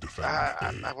 Defend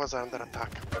I was under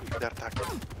attack. They're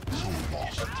attacking. Soul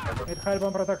lost. Need help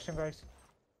on protection, guys.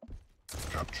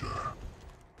 Capture.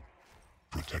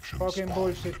 Protection Fucking spawned.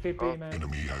 bullshit TP, Oh. man.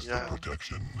 Enemy has Yeah. the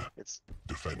protection. It's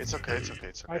Defend okay.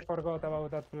 I forgot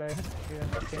about that play. Didn't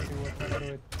think we were gonna do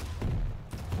it.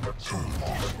 Soul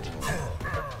lost.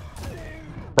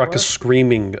 Brock is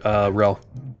screaming, Rel.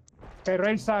 Okay,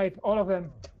 rail side. All of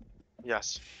them.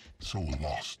 yes. Soul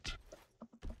lost.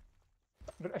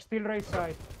 Still rail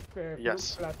side.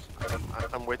 Yes. Clutch.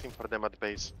 I'm waiting for them at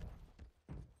base.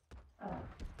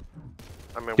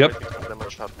 I'm Yep. waiting for them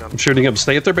at shotgun. I'm shooting him.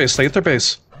 Stay at their base.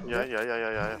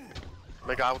 Yeah.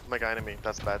 Mega out, mega enemy.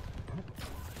 That's bad.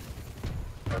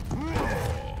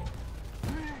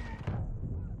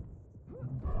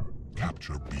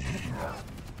 Capture B.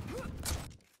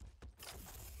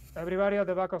 Everybody at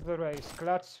the back of the race.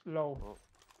 Clutch low.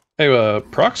 Hey,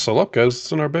 Proc, still up, guys.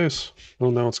 It's in our base. Oh,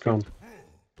 now it's gone.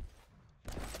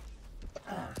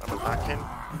 I'm attacking.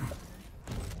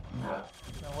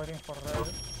 I'm waiting for rail.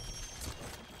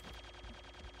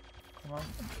 Come on.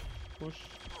 Push.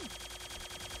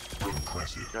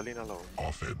 Impressive. Galina low.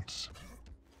 Offense.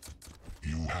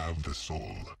 You have the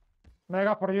soul.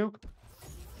 Mega for you.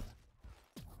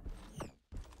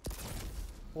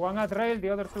 One at rail, the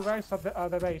other two guys at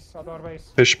the base, at our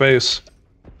base. Fish base.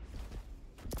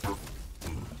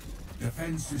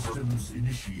 Defense systems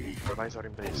initiated. Guys are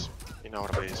in base. In our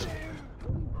base.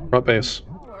 Front base.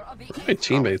 My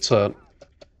teammates at.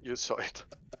 You saw it.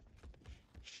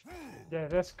 Yeah,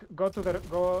 let's go to the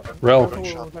Rel. go to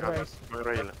Shot, the cut. base.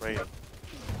 Rail.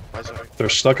 Guys are They're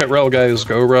stuck at Rel, guys.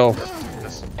 Go Rel.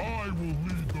 Yes. I will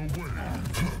lead the way.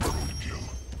 Roadkill.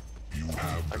 You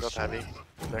have I the got heavy.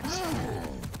 Next.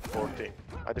 40.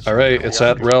 Alright, it's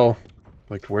at Rel.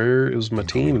 Like, where is my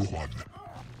team? Quad.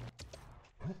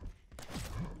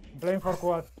 Blame for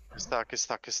quad. He's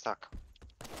stuck.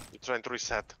 You're trying to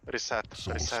reset.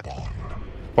 Soul spawn.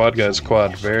 Quad, guys,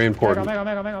 quad. Very important.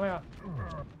 Mega.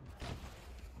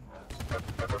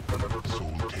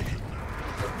 Soul taken.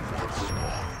 Quad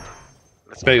spawn.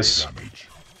 Let's Base. Damage.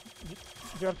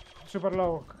 You're super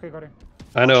low, Hikari.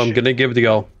 I know, I'm gonna give the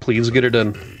y'all. Please get it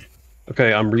in.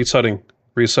 Okay, I'm resetting.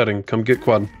 Come get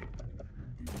quad.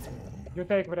 You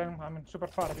take, Bren. I'm super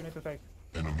far. You need to take.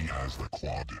 Enemy has the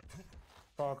quad.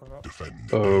 Fuck off. Defend.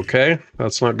 Okay,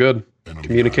 that's not good. Enemy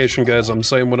Communication, has the guys. I'm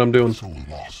saying what I'm doing. Soul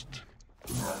lost.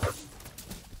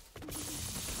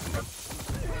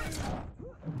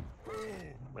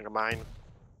 Mega mine.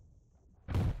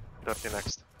 30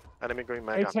 next. Enemy going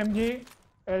mega. HMG,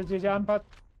 LG jump at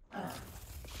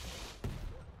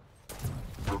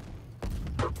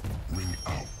Ring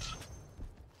out.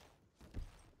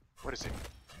 Where is he?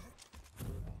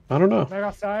 I don't know.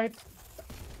 mega side.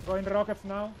 Going rockets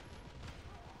now.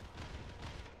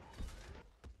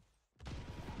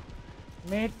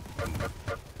 Mid.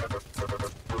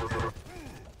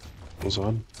 What's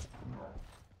on?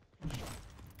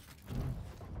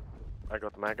 I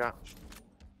got mega.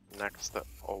 Next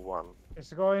 01.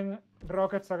 It's going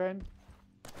rockets again.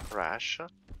 Crash.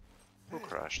 Who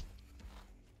crashed?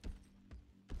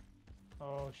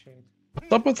 Oh shit.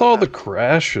 What's up with all the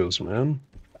crashes, man?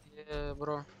 Yeah,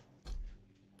 bro.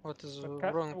 What is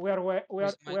But wrong? we are way.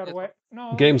 with my network?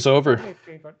 No. Game's over.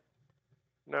 But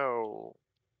No.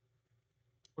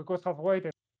 we could have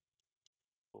waited.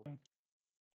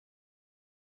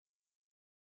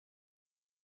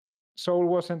 Soul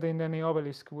wasn't in any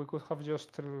obelisk. We could have just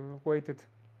waited.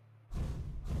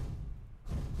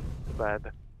 Too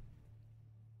bad.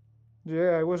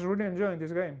 Yeah, I was really enjoying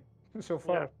this game so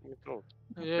far. Yeah, me too.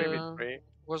 Yeah, 3v3.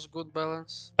 was good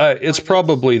balance. It's Minus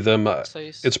probably them.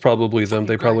 says. It's probably them.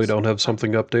 They probably Guys. don't have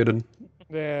something updated.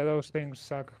 Yeah, those things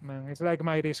suck, man. It's like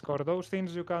my Discord. Those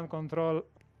things you can't control,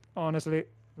 honestly,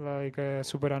 like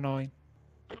super annoying.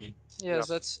 Yes, Yep.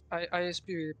 that's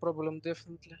ISP problem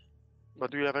definitely. But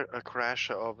do you have a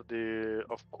crash of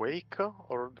Quake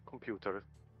or the computer?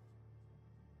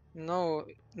 No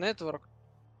network,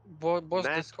 both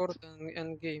Net? Discord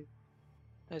and game.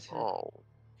 I think Oh.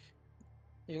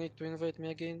 you need to invite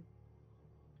me again.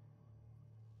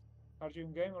 Are you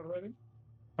in game already?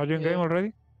 Are you in Yeah. game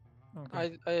already?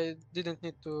 Okay. I didn't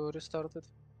need to restart it.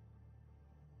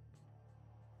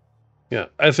 Yeah,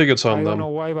 I think it's I on don't know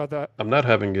them. why, but I'm not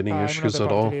having any I'm not issues the at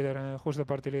party all. leader. Who's the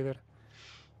party leader?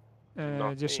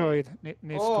 Not Just me. saw it.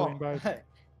 Needs to invite.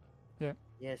 Yeah.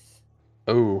 Yes.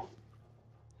 Oh,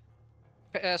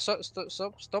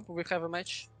 Stop. We have a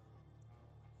match.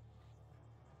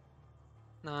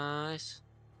 Nice.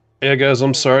 yeah, guys.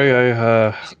 I'm sorry.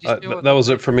 That was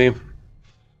it for me.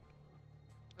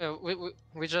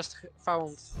 We just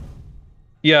found.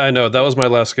 Yeah, I know. That was my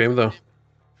last game, though.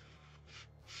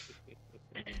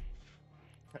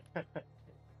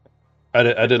 I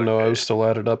didn't know I was still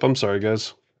added up. I'm sorry,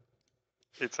 guys.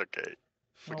 It's okay.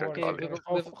 We No can worries.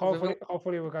 call Okay, it.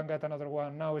 Hopefully we can get another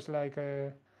one. Now it's like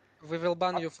We will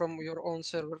ban you from your own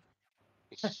server.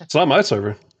 It's not my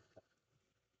server.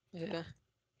 Yeah.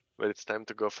 But it's time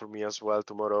to go for me as well.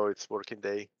 Tomorrow it's working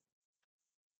day.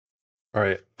 All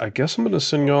right. I guess I'm gonna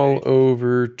send y'all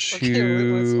over Okay,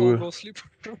 let's all to. go sleep.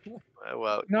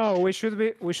 Well, no. We should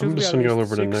be. We I'm should gonna be at send y'all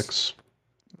least over to 6. Nix.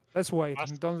 Let's wait.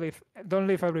 Last- Don't leave. Don't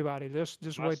leave everybody. Just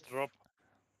wait. Last drop.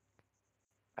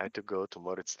 I have to go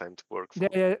tomorrow. It's time to work. Yeah,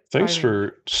 yeah. Thanks I mean, for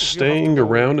have to staying go,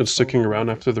 around and just go. sticking around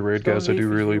after the raid, don't guys. I do leave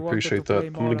if really you wanted to appreciate play that.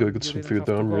 I'm more gonna go and get you some didn't food have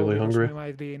though. to I'm go really because hungry. We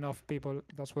might be enough people.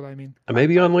 That's what I mean. I may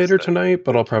be on later understand. tonight,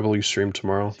 but I'll probably stream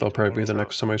tomorrow. That'll probably be the tomorrow.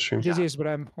 next time I stream. GG's,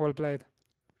 Bram. Well played.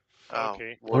 Oh,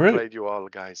 Okay. well Alright. played you all,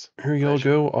 guys. Here y'all Pleasure.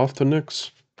 go off to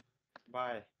Nix.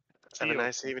 Bye. Have See a you.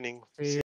 nice evening. See